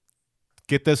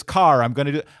get this car. I'm going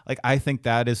to do like, I think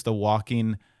that is the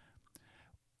walking.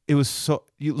 It was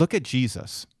you look at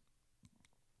Jesus.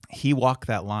 He walked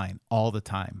that line all the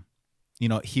time.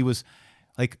 He was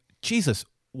like, Jesus,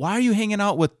 why are you hanging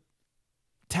out with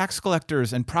tax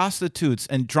collectors and prostitutes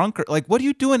and drunkards? Like, what are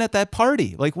you doing at that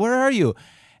party? Like, where are you?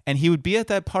 And he would be at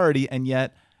that party, and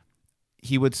yet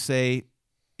he would say,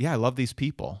 yeah, I love these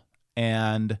people.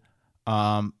 And,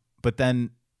 but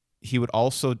then he would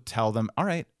also tell them, all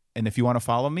right, and if you want to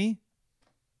follow me,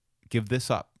 give this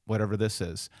up, whatever this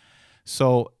is.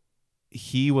 So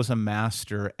he was a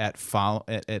master at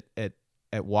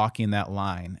at walking that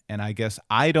line. And I guess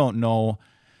I don't know.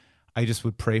 I just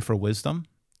would pray for wisdom.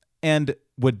 And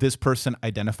would this person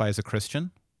identify as a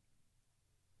Christian?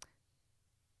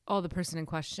 Oh, the person in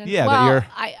question? Yeah. Well,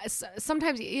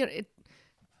 sometimes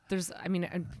there's,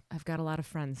 I've got a lot of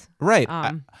friends. Right.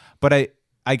 But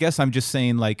I guess I'm just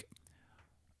saying, like,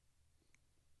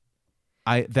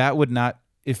 that would not,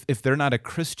 if they're not a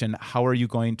Christian, how are you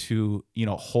going to,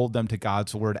 hold them to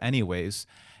God's word anyways?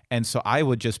 And so I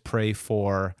would just pray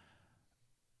for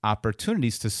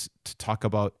opportunities to talk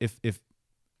about if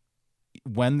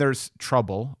when there's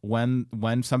trouble,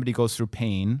 when somebody goes through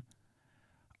pain,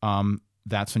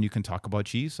 that's when you can talk about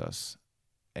Jesus.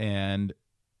 And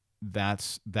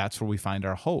that's where we find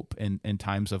our hope in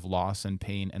times of loss and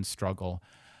pain and struggle.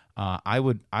 I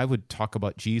would talk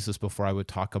about Jesus before I would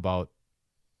talk about,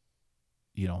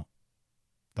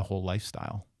 the whole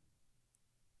lifestyle.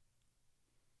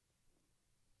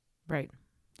 Right.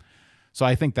 So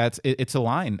I think it's a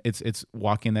line. It's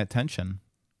walking that tension.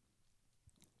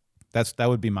 That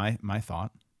would be my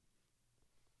thought.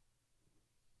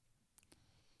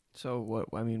 So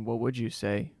what would you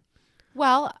say?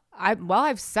 Well,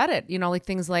 I've said it, like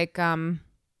things like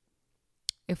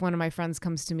if one of my friends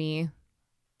comes to me,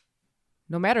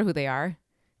 no matter who they are,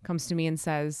 comes to me and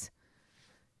says,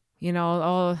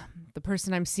 oh, the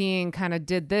person I'm seeing kind of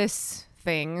did this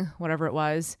thing, whatever it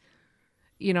was,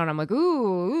 and I'm like,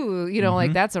 ooh, mm-hmm.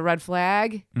 Like that's a red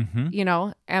flag.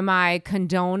 Mm-hmm. Am I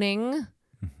condoning?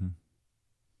 Mm-hmm.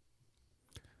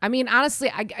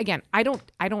 Honestly, I don't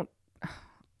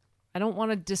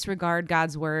want to disregard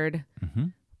God's word, mm-hmm.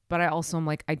 but I also am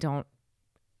like, I don't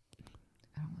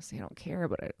want to say I don't care,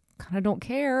 but I kind of don't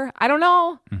care. I don't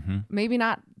know. Mm-hmm. Maybe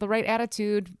not the right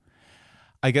attitude.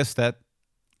 I guess that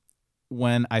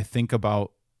when I think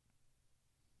about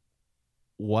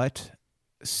what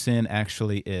sin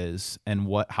actually is and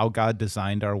how God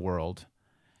designed our world,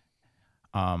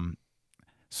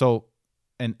 so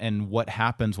what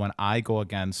happens when I go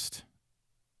against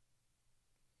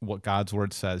what God's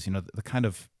word says, the kind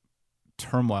of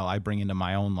turmoil I bring into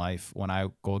my own life when I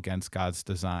go against God's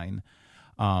design.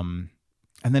 And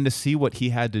then to see what he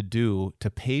had to do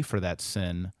to pay for that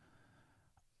sin.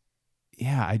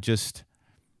 Yeah,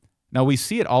 now we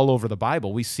see it all over the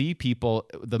Bible. We see people,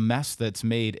 the mess that's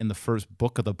made in the first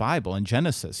book of the Bible, in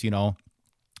Genesis,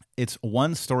 it's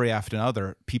one story after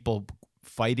another, people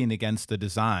fighting against the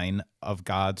design of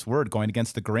God's word, going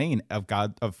against the grain of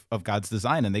God's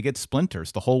design, and they get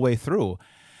splinters the whole way through.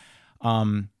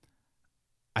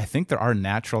 I think there are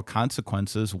natural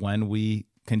consequences when we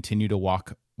continue to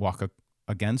walk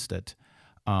against it.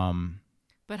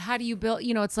 But how do you build,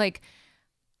 it's like,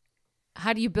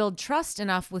 how do you build trust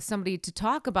enough with somebody to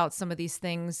talk about some of these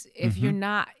things if you're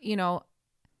not,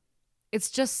 it's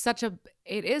just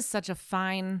it is such a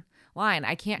fine line.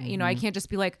 I can't, I can't just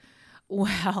be like,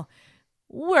 well,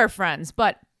 we're friends,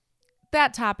 but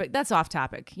that's off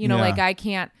topic, like I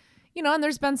can't, and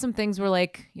there's been some things where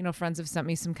like, friends have sent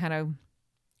me some kind of,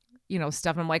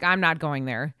 stuff. I'm like, I'm not going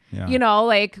there,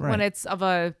 like when it's of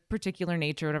a particular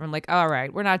nature or whatever, I'm like, all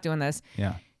right, we're not doing this.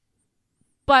 Yeah.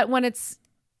 But when it's,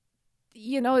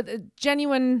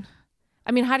 genuine,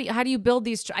 I mean, how do you build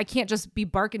these? I can't just be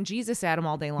barking Jesus at them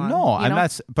all day long. No, I'm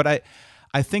not. But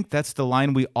I think that's the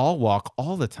line we all walk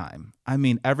all the time. I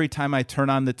mean, every time I turn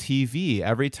on the TV,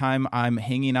 every time I'm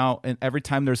hanging out, and every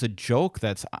time there's a joke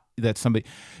that somebody,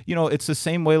 it's the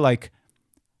same way. Like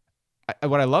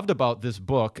what I loved about this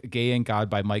book, Gay and God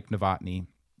by Mike Novotny,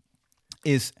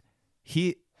 is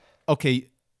he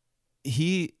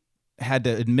had to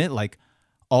admit like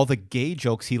all the gay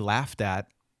jokes he laughed at,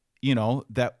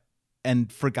 that,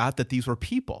 and forgot that these were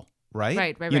people,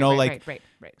 right? Right. Right.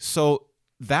 So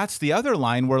that's the other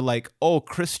line where like,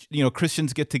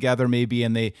 Christians get together maybe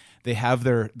and they have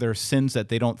their sins that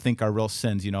they don't think are real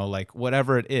sins, like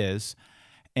whatever it is.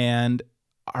 And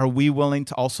are we willing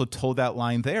to also toe that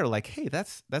line there? Like, hey,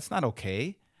 that's not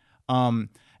okay.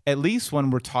 At least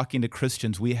when we're talking to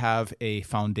Christians, we have a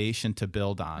foundation to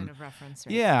build on. Kind of reference,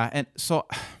 right? Yeah. And so,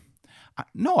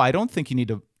 no, I don't think you need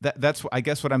to, that's, I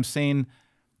guess what I'm saying,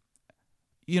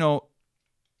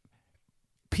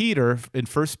 Peter in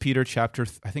 1 Peter chapter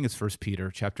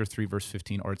 3 verse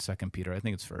 15, or it's 2 Peter, I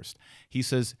think it's first. He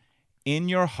says, in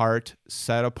your heart,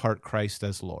 set apart Christ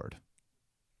as Lord.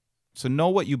 So know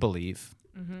what you believe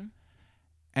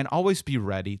and always be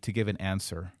ready to give an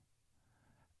answer,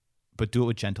 but do it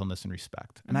with gentleness and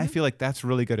respect. And I feel like that's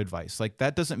really good advice. Like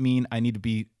that doesn't mean I need to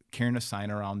be carrying a sign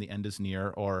around, the end is near,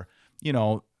 or,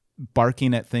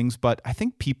 barking at things, but I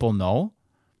think people know.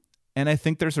 And I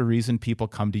think there's a reason people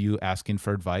come to you asking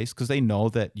for advice, because they know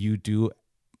that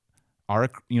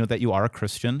that you are a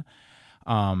Christian.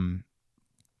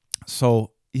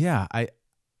 So yeah, I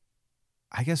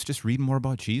guess just read more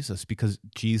about Jesus, because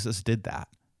Jesus did that.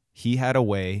 He had a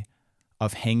way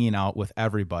of hanging out with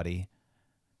everybody.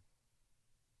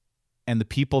 And the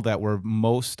people that were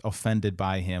most offended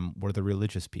by him were the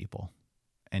religious people.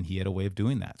 And he had a way of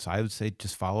doing that. So I would say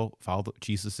just follow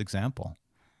Jesus' example.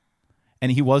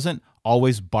 And he wasn't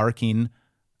always barking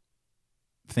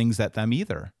things at them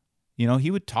either. He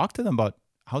would talk to them about,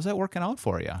 how's that working out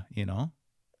for you?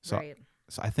 So, right.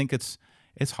 So I think it's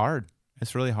hard.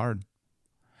 It's really hard.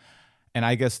 And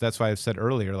I guess that's why I said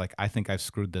earlier, like, I think I've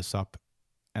screwed this up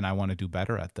and I want to do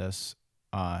better at this.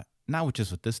 Not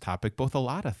just with this topic, but with a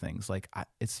lot of things. Like,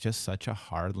 it's just such a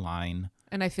hard line.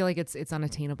 And I feel like it's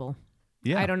unattainable.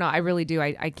 Yeah. I don't know. I really do.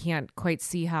 I can't quite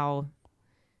see how.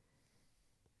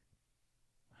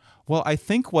 Well, I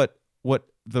think what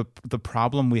the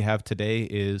problem we have today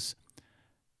is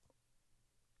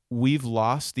we've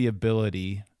lost the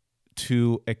ability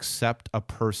to accept a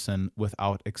person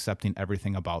without accepting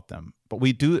everything about them. But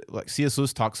we do, like C.S.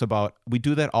 Lewis talks about, we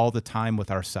do that all the time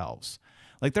with ourselves.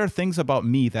 Like there are things about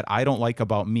me that I don't like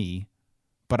about me,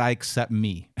 but I accept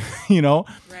me,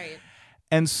 Right.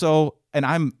 And so,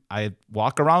 and I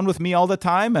walk around with me all the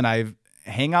time, and I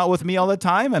hang out with me all the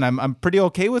time, and I'm pretty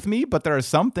okay with me, but there are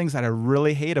some things that I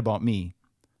really hate about me.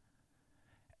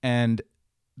 And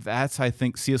that's, I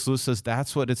think C.S. Lewis says,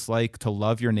 that's what it's like to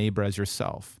love your neighbor as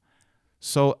yourself.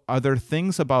 So are there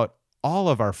things about all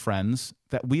of our friends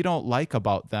that we don't like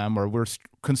about them, or we're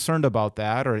concerned about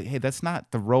that, or, hey, that's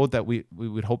not the road that we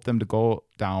would hope them to go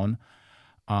down.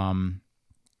 But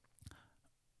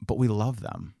we love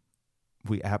them.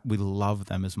 We love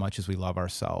them as much as we love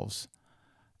ourselves.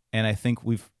 And I think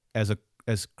as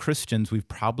Christians, we've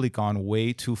probably gone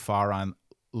way too far on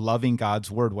loving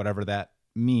God's word, whatever that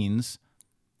means,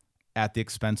 at the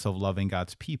expense of loving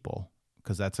God's people,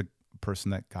 because that's a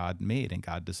person that God made and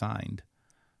God designed.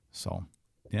 So,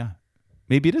 yeah,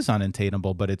 maybe it is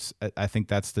unattainable, but I think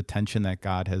that's the tension that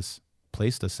God has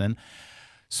placed us in.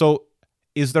 So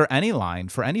is there any line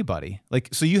for anybody? Like,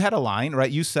 so you had a line, right?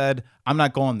 You said, I'm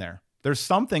not going there. There's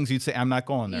some things you'd say, I'm not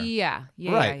going there. Yeah.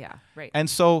 Right. Right. And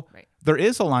so there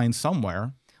is a line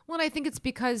somewhere. Well, and I think it's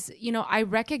because, I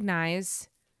recognize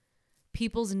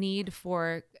people's need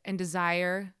for and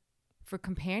desire for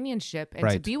companionship and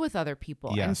to be with other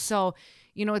people. Yes. And so,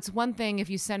 it's one thing if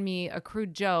you send me a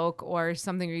crude joke or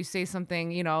something, or you say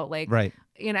something,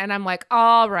 and I'm like,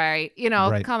 all right,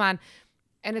 come on.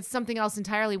 And it's something else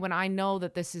entirely when I know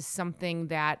that this is something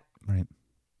that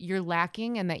you're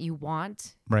lacking and that you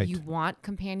want. Right. You want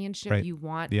companionship. Right. You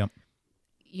want, Yep.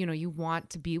 You want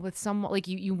to be with someone. Like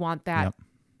you want that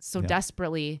so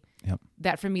desperately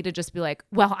that for me to just be like,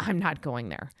 well, I'm not going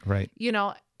there. Right.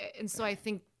 And so I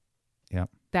think Yep.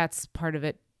 that's part of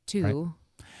it too.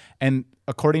 Right. And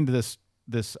according to this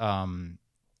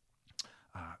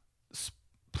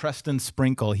Preston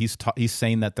Sprinkle, he's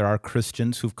saying that there are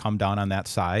Christians who've come down on that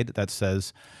side that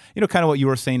says, kind of what you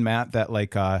were saying, Matt, that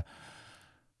like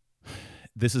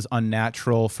this is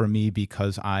unnatural for me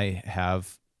because I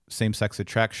have same-sex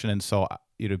attraction, and so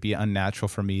it'd be unnatural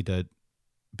for me to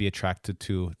be attracted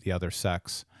to the other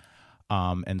sex.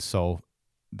 And so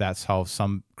that's how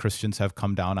some Christians have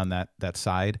come down on that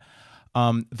side.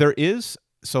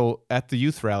 So at the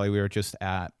youth rally we were just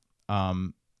at,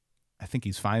 I think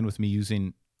he's fine with me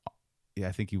using,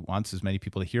 I think he wants as many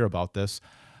people to hear about this,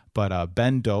 but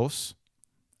Ben Dose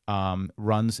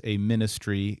runs a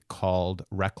ministry called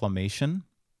Reclamation.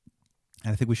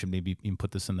 And I think we should maybe even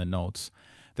put this in the notes,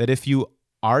 that if you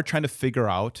are trying to figure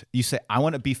out, you say, I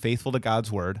want to be faithful to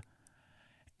God's word,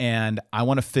 and I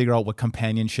want to figure out what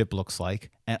companionship looks like,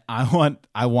 and I want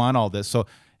all this. So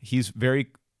he's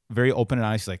very, very open and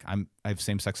honest. Like, I have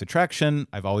same-sex attraction.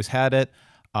 I've always had it.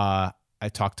 I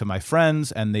talked to my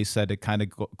friends, and they said it kind of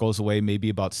goes away maybe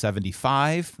about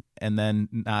 75, and then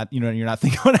not, you're not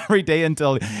thinking about it every day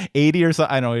until 80 or so.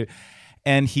 I don't know.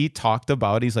 And he talked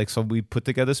about, he's like, so we put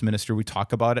together this ministry, we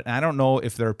talk about it. And I don't know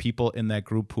if there are people in that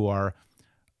group who are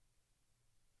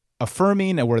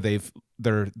affirming and where this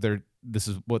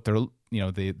is what they're,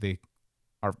 they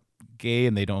are gay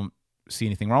and they don't see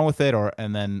anything wrong with it,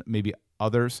 and then maybe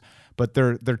others, but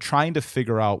they're trying to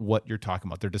figure out what you're talking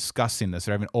about. They're discussing this.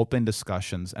 They're having open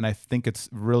discussions. And I think it's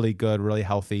really good, really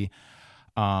healthy.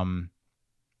 It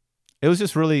was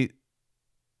just really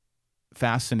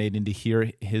fascinating to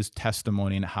hear his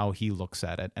testimony and how he looks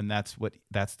at it. And that's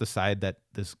the side that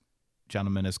this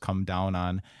gentleman has come down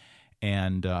on.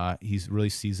 And he really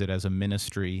sees it as a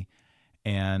ministry.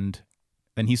 And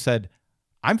then he said,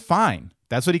 I'm fine.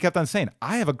 That's what he kept on saying.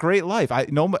 I have a great life.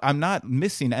 I'm not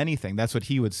missing anything. That's what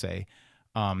he would say.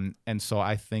 And so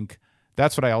I think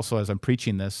that's what I also, as I'm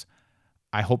preaching this,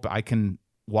 I hope I can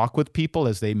walk with people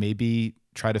as they maybe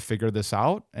try to figure this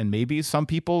out. And maybe some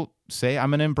people say,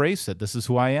 I'm going to embrace it. This is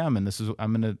who I am. And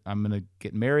I'm going to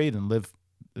get married and live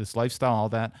this lifestyle, all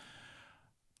that.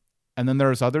 And then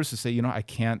there's others who say, I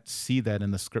can't see that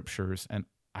in the scriptures. And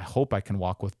I hope I can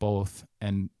walk with both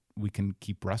and we can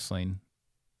keep wrestling.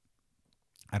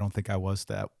 I don't think I was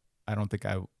that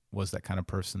kind of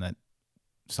person that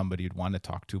somebody would want to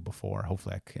talk to before.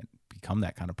 Hopefully I can become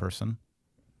that kind of person.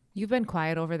 You've been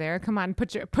quiet over there. Come on,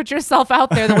 put yourself out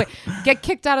there. Get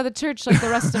kicked out of the church like the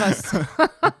rest of us.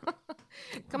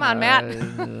 Come on,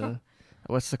 Matt.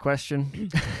 What's the question?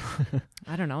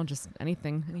 I don't know, just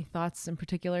anything. Any thoughts in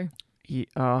particular?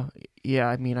 Yeah,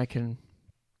 I mean, I can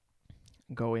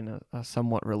go in a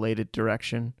somewhat related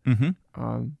direction.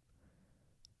 Mm-hmm.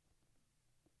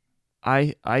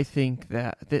 I think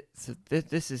that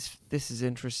this is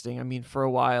interesting. I mean, for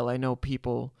a while, I know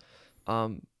people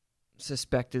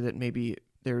suspected that maybe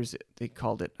they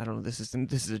called it, I don't know, this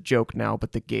is a joke now,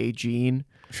 but the gay gene.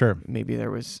 Sure. Maybe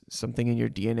there was something in your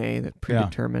DNA that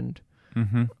predetermined. Yeah.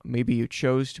 Mm-hmm. Maybe you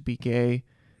chose to be gay.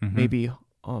 Mm-hmm. Maybe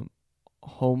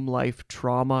home life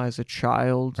trauma as a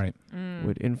child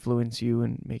would influence you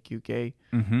and make you gay.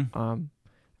 Mm-hmm.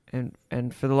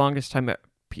 And for the longest time,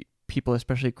 people,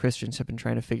 especially Christians, have been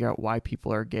trying to figure out why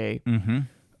people are gay. Mm-hmm.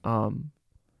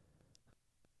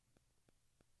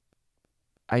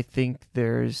 I think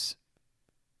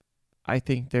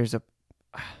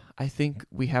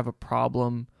we have a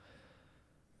problem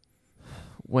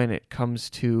when it comes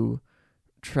to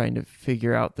trying to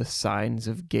figure out the signs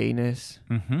of gayness.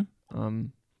 Mm-hmm.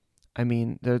 I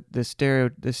mean, the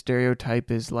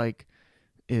stereotype is like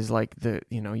the,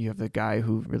 you have the guy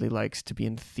who really likes to be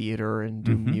in theater and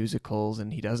do musicals,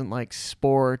 and he doesn't like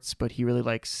sports, but he really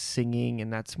likes singing,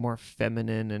 and that's more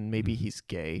feminine, and maybe he's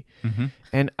gay. Mm-hmm.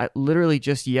 And literally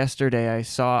just yesterday, I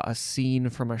saw a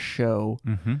scene from a show.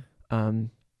 Mm-hmm.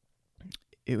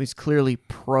 it was clearly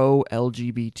pro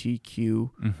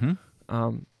LGBTQ,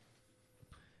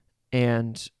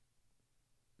 and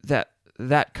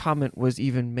that comment was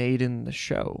even made in the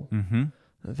show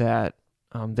that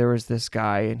there was this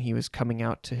guy and he was coming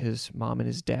out to his mom and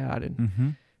his dad,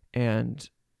 and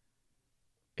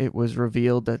it was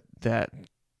revealed that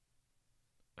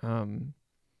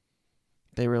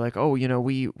they were like, oh,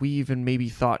 we even maybe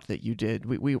thought that you did.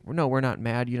 We're not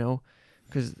mad,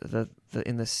 because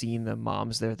in the scene, the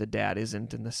mom's there, the dad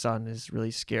isn't, and the son is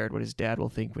really scared what his dad will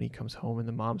think when he comes home. And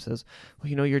the mom says, well,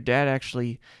 your dad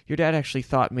actually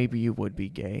thought maybe you would be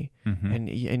gay, and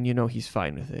he's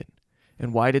fine with it.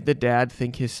 And why did the dad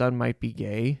think his son might be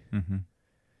gay?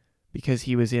 Because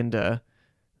he was into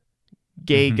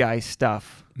gay guy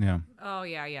stuff. Yeah. Oh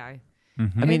yeah.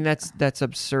 I mean, that's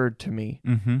absurd to me.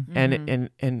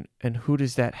 And who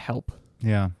does that help?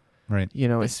 Yeah. Right.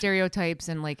 The stereotypes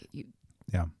and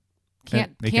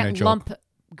can't lump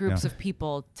groups of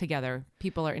people together.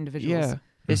 People are individuals.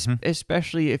 Yeah.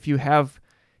 Especially if you have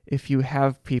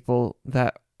people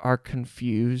that are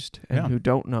confused and who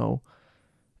don't know,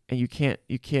 and you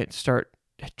can't start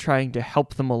trying to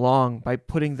help them along by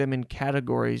putting them in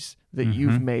categories that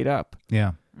you've made up.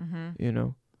 Yeah.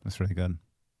 That's really good.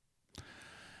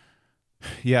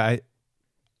 Yeah,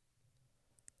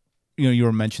 you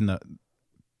were mentioning the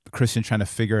Christian trying to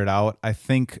figure it out. I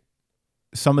think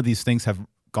some of these things have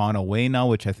gone away now,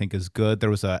 which I think is good. There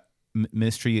was a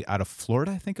ministry out of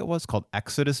Florida, I think it was, called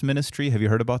Exodus Ministry. Have you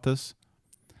heard about this?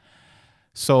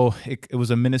 So it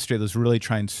was a ministry that was really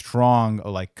trying strong,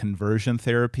 like conversion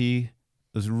therapy.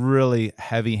 It was really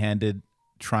heavy-handed,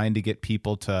 trying to get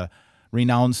people to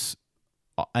renounce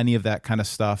any of that kind of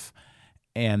stuff.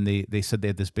 And they said they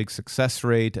had this big success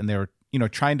rate, and they were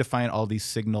trying to find all these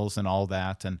signals and all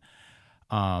that, and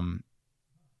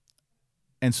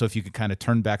so if you could kind of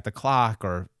turn back the clock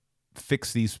or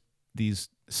fix these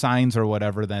signs or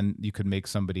whatever, then you could make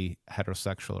somebody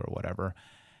heterosexual or whatever.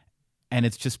 And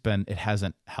it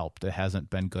hasn't helped. It hasn't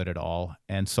been good at all,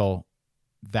 and so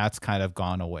that's kind of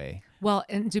gone away. Well,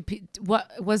 and what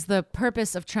was the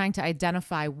purpose of trying to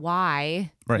identify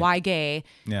why gay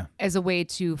as a way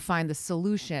to find the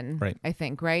solution, I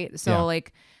think, right? So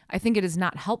I think it is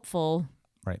not helpful,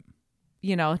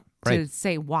 to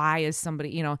say why is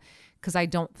somebody, because I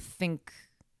don't think,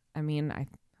 I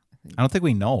don't think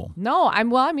we know. No,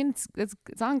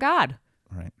 it's on God.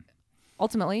 Right.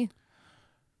 Ultimately.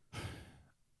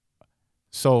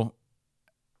 So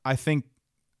I think,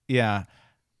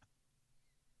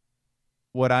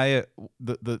 what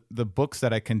the books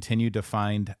that I continue to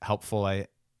find helpful,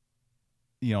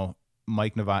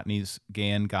 Mike Novotny's Gay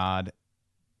and God,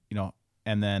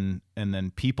 and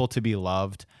then People to Be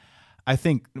Loved. I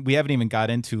think we haven't even got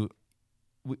into,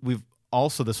 we've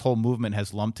also, this whole movement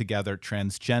has lumped together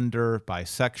transgender,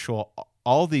 bisexual,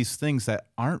 all these things that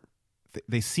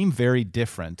they seem very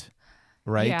different,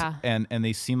 right? Yeah. And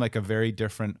they seem like a very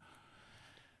different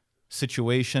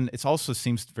situation. It also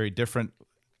seems very different.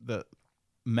 The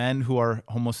men who are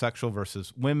homosexual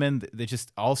versus women, they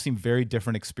just all seem very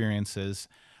different experiences.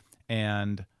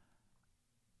 And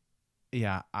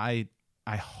I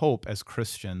hope as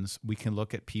Christians we can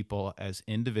look at people as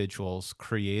individuals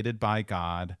created by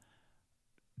God,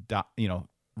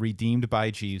 redeemed by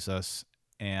Jesus,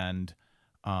 and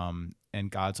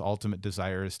God's ultimate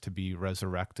desire is to be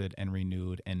resurrected and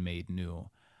renewed and made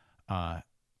new, and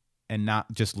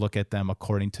not just look at them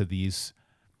according to these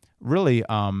really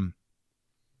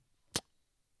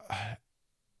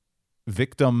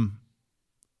victim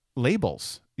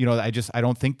labels. I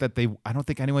don't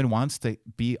think anyone wants to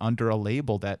be under a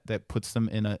label that puts them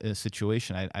in a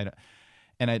situation.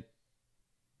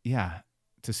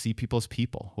 To see people as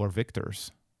people who are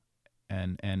victors,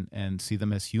 and see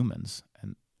them as humans.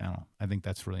 And I think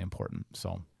that's really important.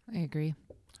 So I agree.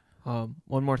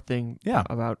 One more thing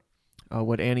about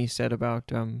what Annie said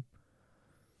about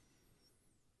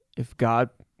if God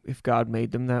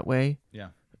made them that way,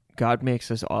 God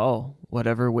makes us all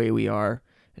whatever way we are,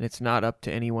 and it's not up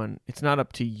to anyone. It's not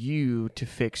up to you to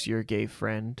fix your gay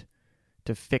friend,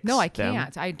 to fix them. No, I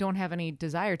can't. I don't have any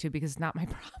desire to, because it's not my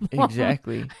problem.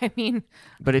 Exactly.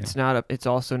 But it's not up. It's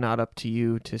also not up to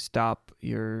you to stop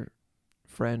your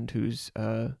friend who's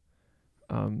I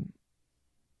don't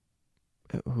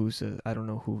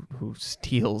know who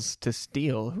steals to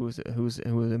steal, who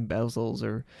embezzles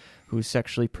or who's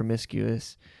sexually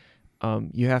promiscuous.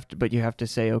 You have to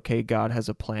say, okay, God has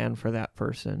a plan for that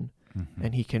person,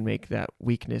 and He can make that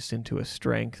weakness into a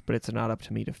strength, but it's not up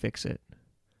to me to fix it.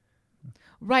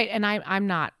 Right, and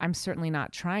I'm certainly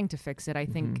not trying to fix it. I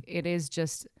think it is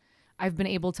just, I've been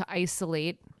able to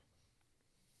isolate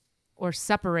or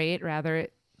separate rather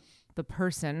the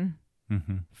person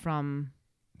from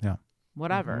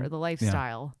whatever the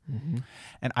lifestyle.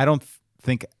 And I don't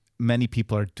think many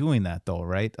people are doing that though,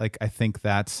 right? Like I think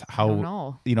that's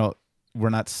how we're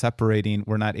not separating,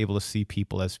 we're not able to see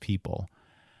people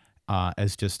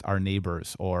as just our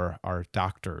neighbors or our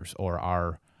doctors or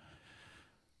our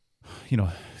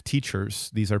teachers.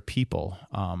 These are people.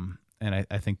 And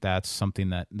I think that's something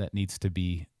that needs to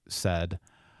be said.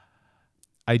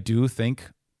 I do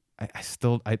think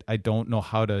I don't know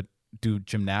how to do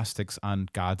gymnastics on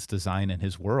God's design and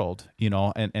his world,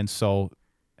 and so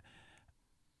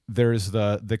there's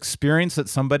the experience that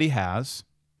somebody has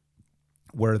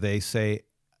where they say,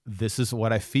 this is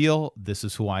what I feel, this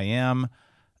is who I am,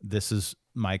 this is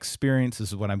my experience, this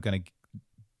is what I'm going to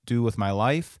do with my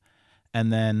life.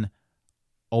 And then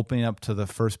opening up to the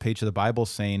first page of the Bible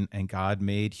saying, and God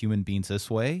made human beings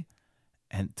this way,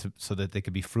 and so that they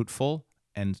could be fruitful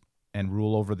and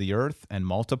rule over the earth and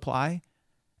multiply.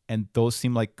 And those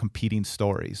seem like competing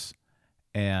stories.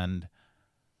 And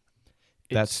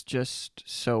that's just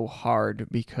so hard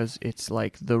because it's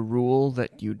like the rule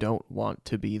that you don't want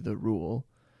to be the rule.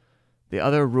 The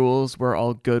other rules we're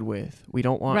all good with. We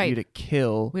don't want you to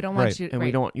kill. We don't want you, and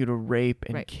we don't want you to rape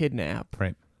and kidnap.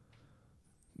 Right.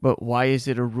 But why is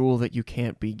it a rule that you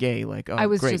can't be gay? Like, now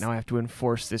I have to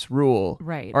enforce this rule.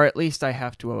 Right. Or at least I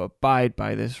have to abide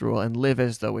by this rule and live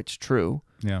as though it's true.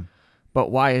 Yeah. But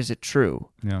why is it true?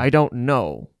 Yeah. I don't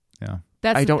know. Yeah.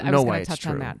 I don't know why it's touch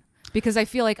true. on that. Because I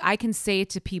feel like I can say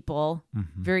to people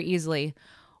very easily,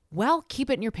 well, keep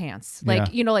it in your pants.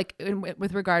 Like,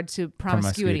 with regard to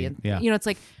promiscuity. And, it's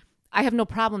like, I have no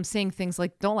problem saying things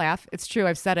like, don't laugh. It's true.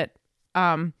 I've said it.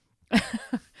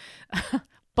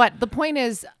 But the point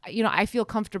is, I feel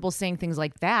comfortable saying things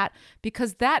like that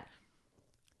because that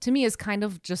to me is kind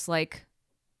of just like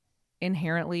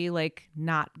inherently like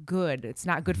not good. It's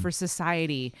not good for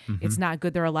society. It's not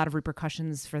good. There are a lot of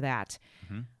repercussions for that.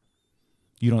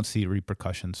 You don't see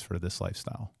repercussions for this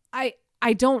lifestyle. I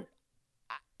don't.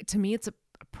 To me, it's a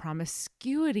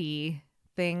promiscuity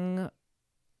thing.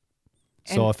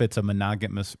 So if it's a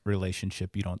monogamous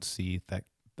relationship, you don't see that.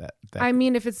 I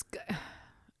mean, if it's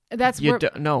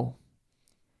no,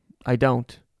 I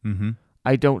don't.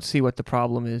 I don't see what the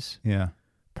problem is. Yeah.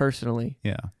 Personally.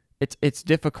 Yeah. It's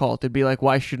difficult. It'd be like,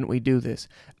 why shouldn't we do this?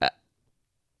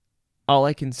 All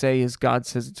I can say is God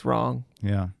says it's wrong.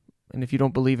 Yeah. And if you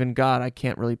don't believe in God, I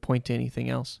can't really point to anything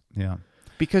else. Yeah.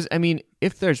 Because, I mean,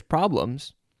 if there's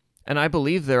problems, and I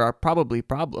believe there are probably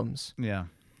problems,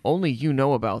 only you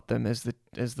know about them as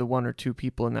the one or two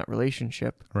people in that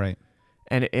relationship. Right.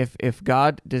 And if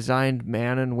God designed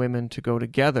man and women to go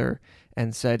together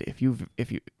and said, if you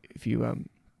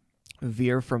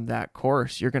veer from that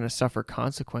course, you're going to suffer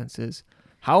consequences.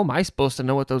 How am I supposed to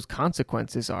know what those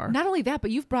consequences are? Not only that,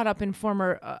 but you've brought up in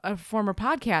former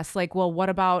podcasts, like, well, what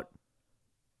about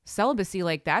celibacy?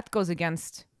 Like that goes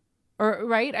against, or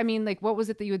right? I mean, like, what was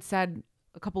it that you had said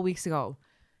a couple weeks ago?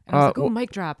 And I was like, oh,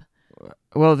 mic drop.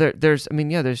 Well, there's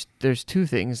two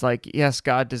things. Like, yes,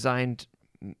 God designed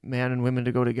man and women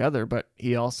to go together, but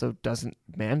he also doesn't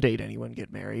mandate anyone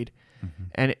get married.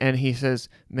 And he says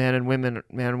man and women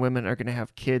are going to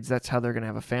have kids. That's how they're going to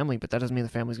have a family, but that doesn't mean the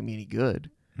family's going to be any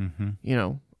good.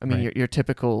 I mean, your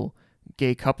typical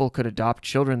gay couple could adopt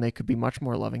children. They could be much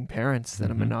more loving parents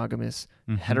than a monogamous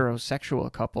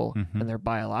heterosexual couple and their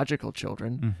biological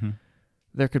children.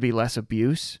 There could be less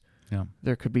abuse. Yeah.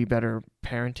 There could be better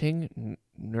parenting,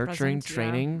 nurturing,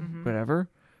 training, whatever,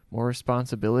 more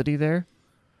responsibility there.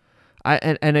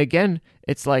 And again,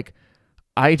 it's like,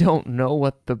 I don't know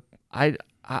what I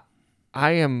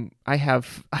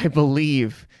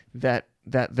believe that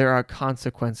there are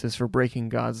consequences for breaking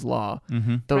God's law.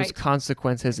 Those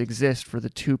consequences exist for the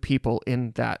two people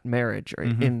in that marriage or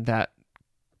in that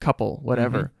couple,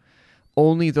 whatever.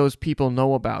 Only those people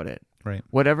know about it. Right.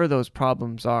 Whatever those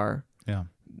problems are. Yeah.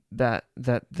 That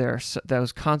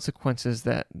those consequences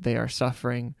that they are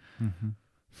suffering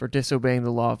for disobeying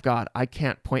the law of God, I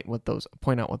can't point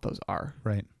out what those are.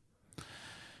 Right.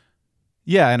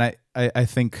 Yeah, and I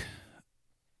think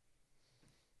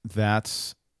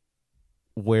that's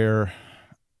where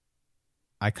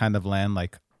I kind of land.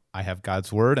 Like, I have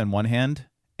God's word in one hand,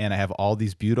 and I have all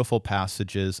these beautiful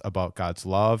passages about God's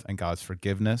love and God's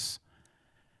forgiveness,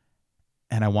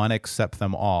 and I want to accept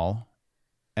them all.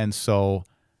 And so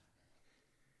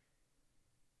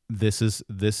this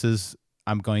is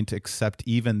I'm going to accept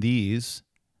even these,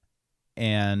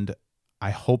 and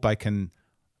I hope I can.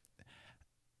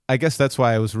 I guess that's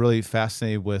why I was really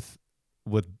fascinated with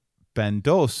Ben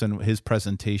Dose and his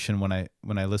presentation when I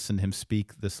listened to him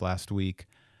speak this last week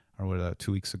or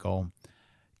 2 weeks ago.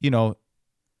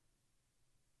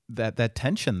 that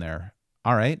tension there.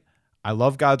 All right, I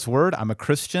love God's word. I'm a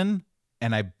Christian,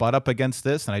 and I butt up against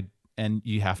this, and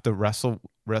you have to wrestle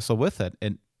with it.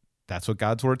 And that's what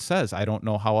God's word says. I don't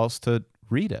know how else to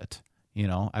read it.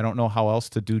 I don't know how else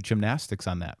to do gymnastics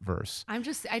on that verse. I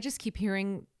just keep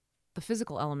hearing the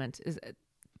physical element.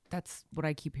 That's what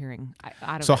I keep hearing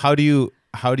out of So it.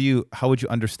 how would you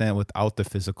understand without the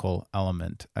physical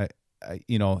element?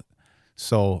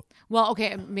 So Well,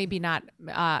 okay, maybe not.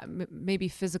 Maybe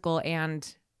physical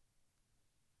and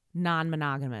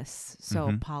non-monogamous.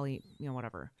 So poly,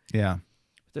 whatever. yeah.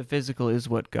 The physical is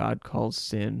what God calls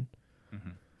sin.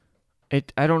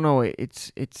 I don't know.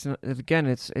 It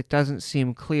doesn't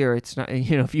seem clear. It's not.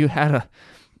 If you had a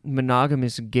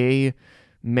monogamous gay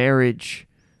marriage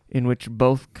in which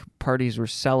both parties were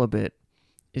celibate,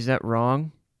 is that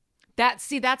wrong?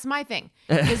 That's my thing.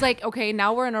 It's like, okay,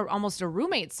 now we're in almost a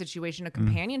roommate situation, a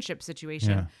companionship situation.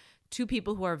 Yeah. Two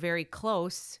people who are very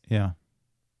close, Yeah.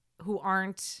 who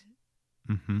aren't,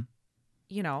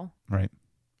 Right.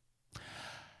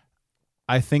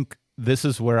 I think this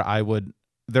is where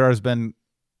there has been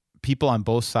people on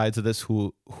both sides of this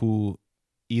who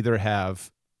either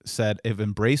have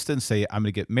embraced it and say, I'm going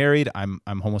to get married. I'm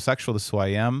homosexual. This is who I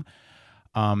am.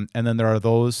 And then there are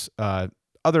those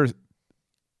other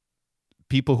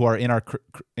people who are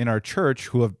in our church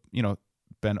who have,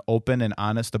 been open and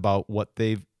honest about what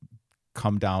they've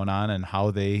come down on and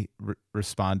how they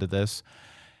respond to this.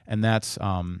 And that's,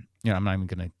 I'm not even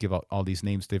going to give out all these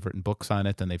names. They've written books on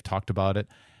it and they've talked about it.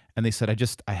 And they said,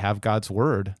 I have God's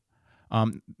word.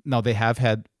 Now they have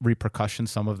had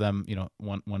repercussions. Some of them,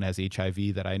 one has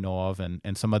HIV that I know of,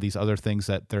 and some of these other things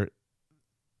that they're,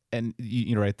 and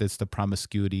you're right, that's the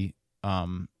promiscuity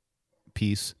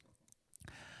piece.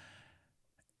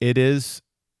 It is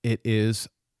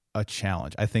a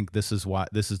challenge. I think this is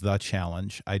the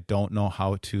challenge. I don't know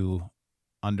how to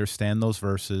understand those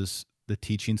verses, the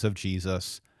teachings of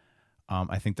Jesus.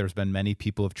 I think there's been many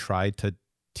people who have tried to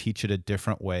teach it a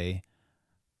different way.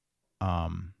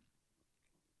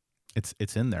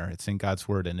 It's in there. It's in God's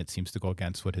word, and it seems to go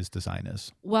against what his design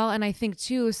is. Well, and I think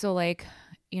too, so like,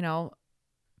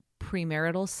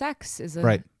 premarital sex is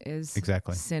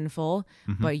exactly sinful,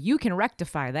 but you can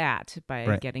rectify that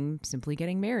by simply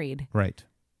getting married. Right.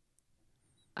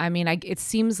 I mean, it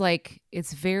seems like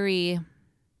it's very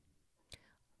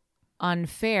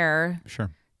unfair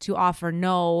to offer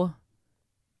no.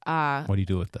 What do you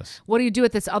do with this? What do you do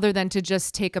with this other than to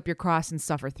just take up your cross and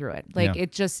suffer through it? Like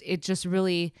it just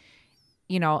really,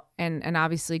 and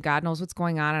obviously God knows what's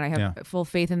going on, and I have full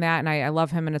faith in that, and I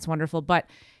love him, and it's wonderful. But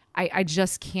I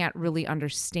just can't really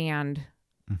understand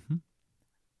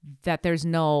that there's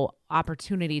no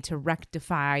opportunity to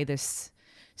rectify this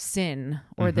sin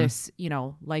or this,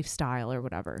 lifestyle or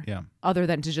whatever. Yeah. Other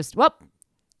than to just,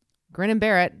 grin and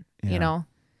bear it,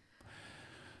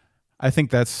 I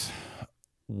think that's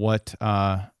what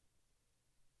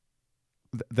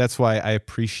that's why I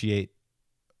appreciate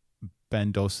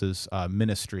Ben Dose's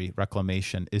ministry,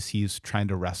 Reclamation, is he's trying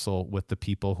to wrestle with the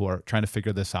people who are trying to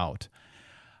figure this out.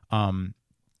 And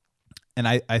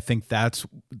I think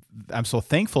I'm so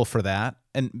thankful for that.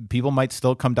 And people might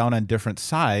still come down on different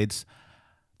sides.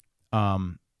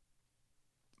 But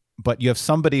you have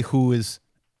somebody who is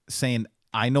saying,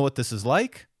 I know what this is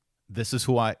like. This is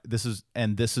what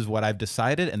I've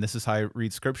decided, and this is how I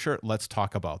read scripture. Let's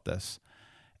talk about this.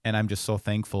 And I'm just so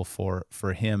thankful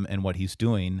for him and what he's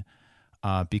doing,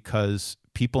 because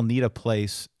people need a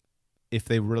place if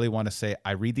they really want to say,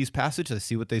 I read these passages, I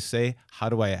see what they say. How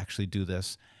do I actually do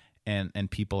this? And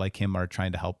people like him are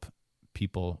trying to help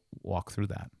people walk through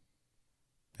that.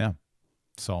 Yeah.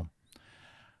 So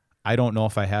I don't know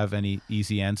if I have any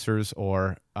easy answers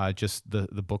or just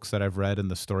the books that I've read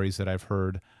and the stories that I've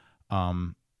heard.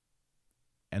 And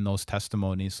those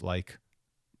testimonies like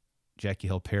Jackie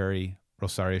Hill Perry,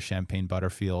 Rosaria Champagne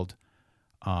Butterfield,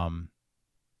 and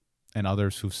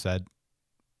others who've said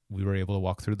we were able to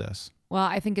walk through this. Well,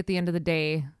 I think at the end of the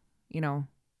day,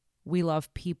 we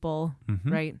love people,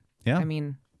 right? Yeah. I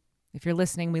mean, if you're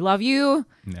listening, we love you.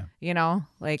 Yeah.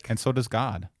 And so does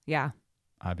God. Yeah.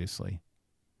 Obviously.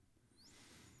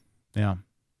 Yeah.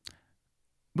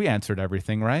 We answered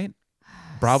everything, right?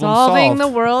 Problem Solving solved.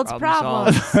 the world's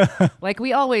problems like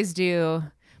we always do.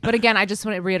 But again, I just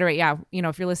want to reiterate,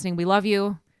 if you're listening, we love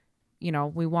you.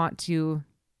 We want to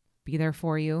be there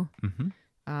for you.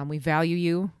 We value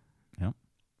you. Yep.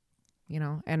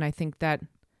 And I think that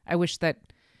I wish that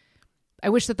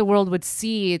the world would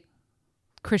see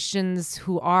Christians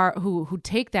who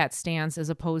take that stance as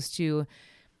opposed to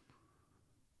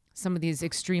some of these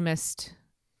extremist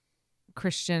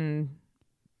Christian,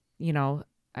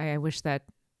 I wish that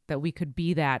we could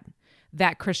be that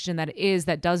Christian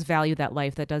that does value that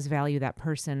life, that does value that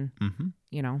person.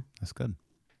 That's good.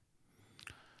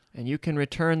 And you can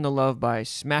return the love by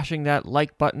smashing that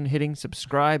like button, hitting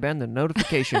subscribe, and the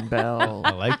notification bell.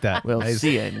 I like that. We'll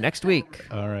see you next week.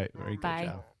 All right. Very good Bye.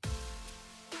 job.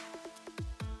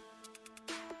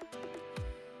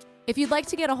 If you'd like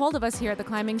to get a hold of us here at the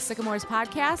Climbing Sycamores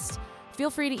podcast, feel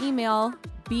free to email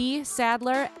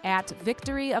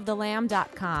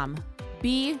bsadler@victoryofthelamb.com.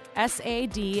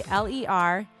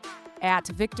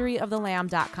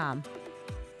 bsadler@victoryofthelamb.com.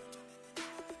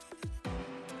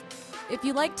 If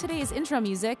you like today's intro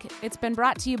music, it's been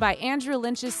brought to you by Andrew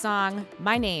Lynch's song,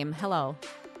 My Name, Hello.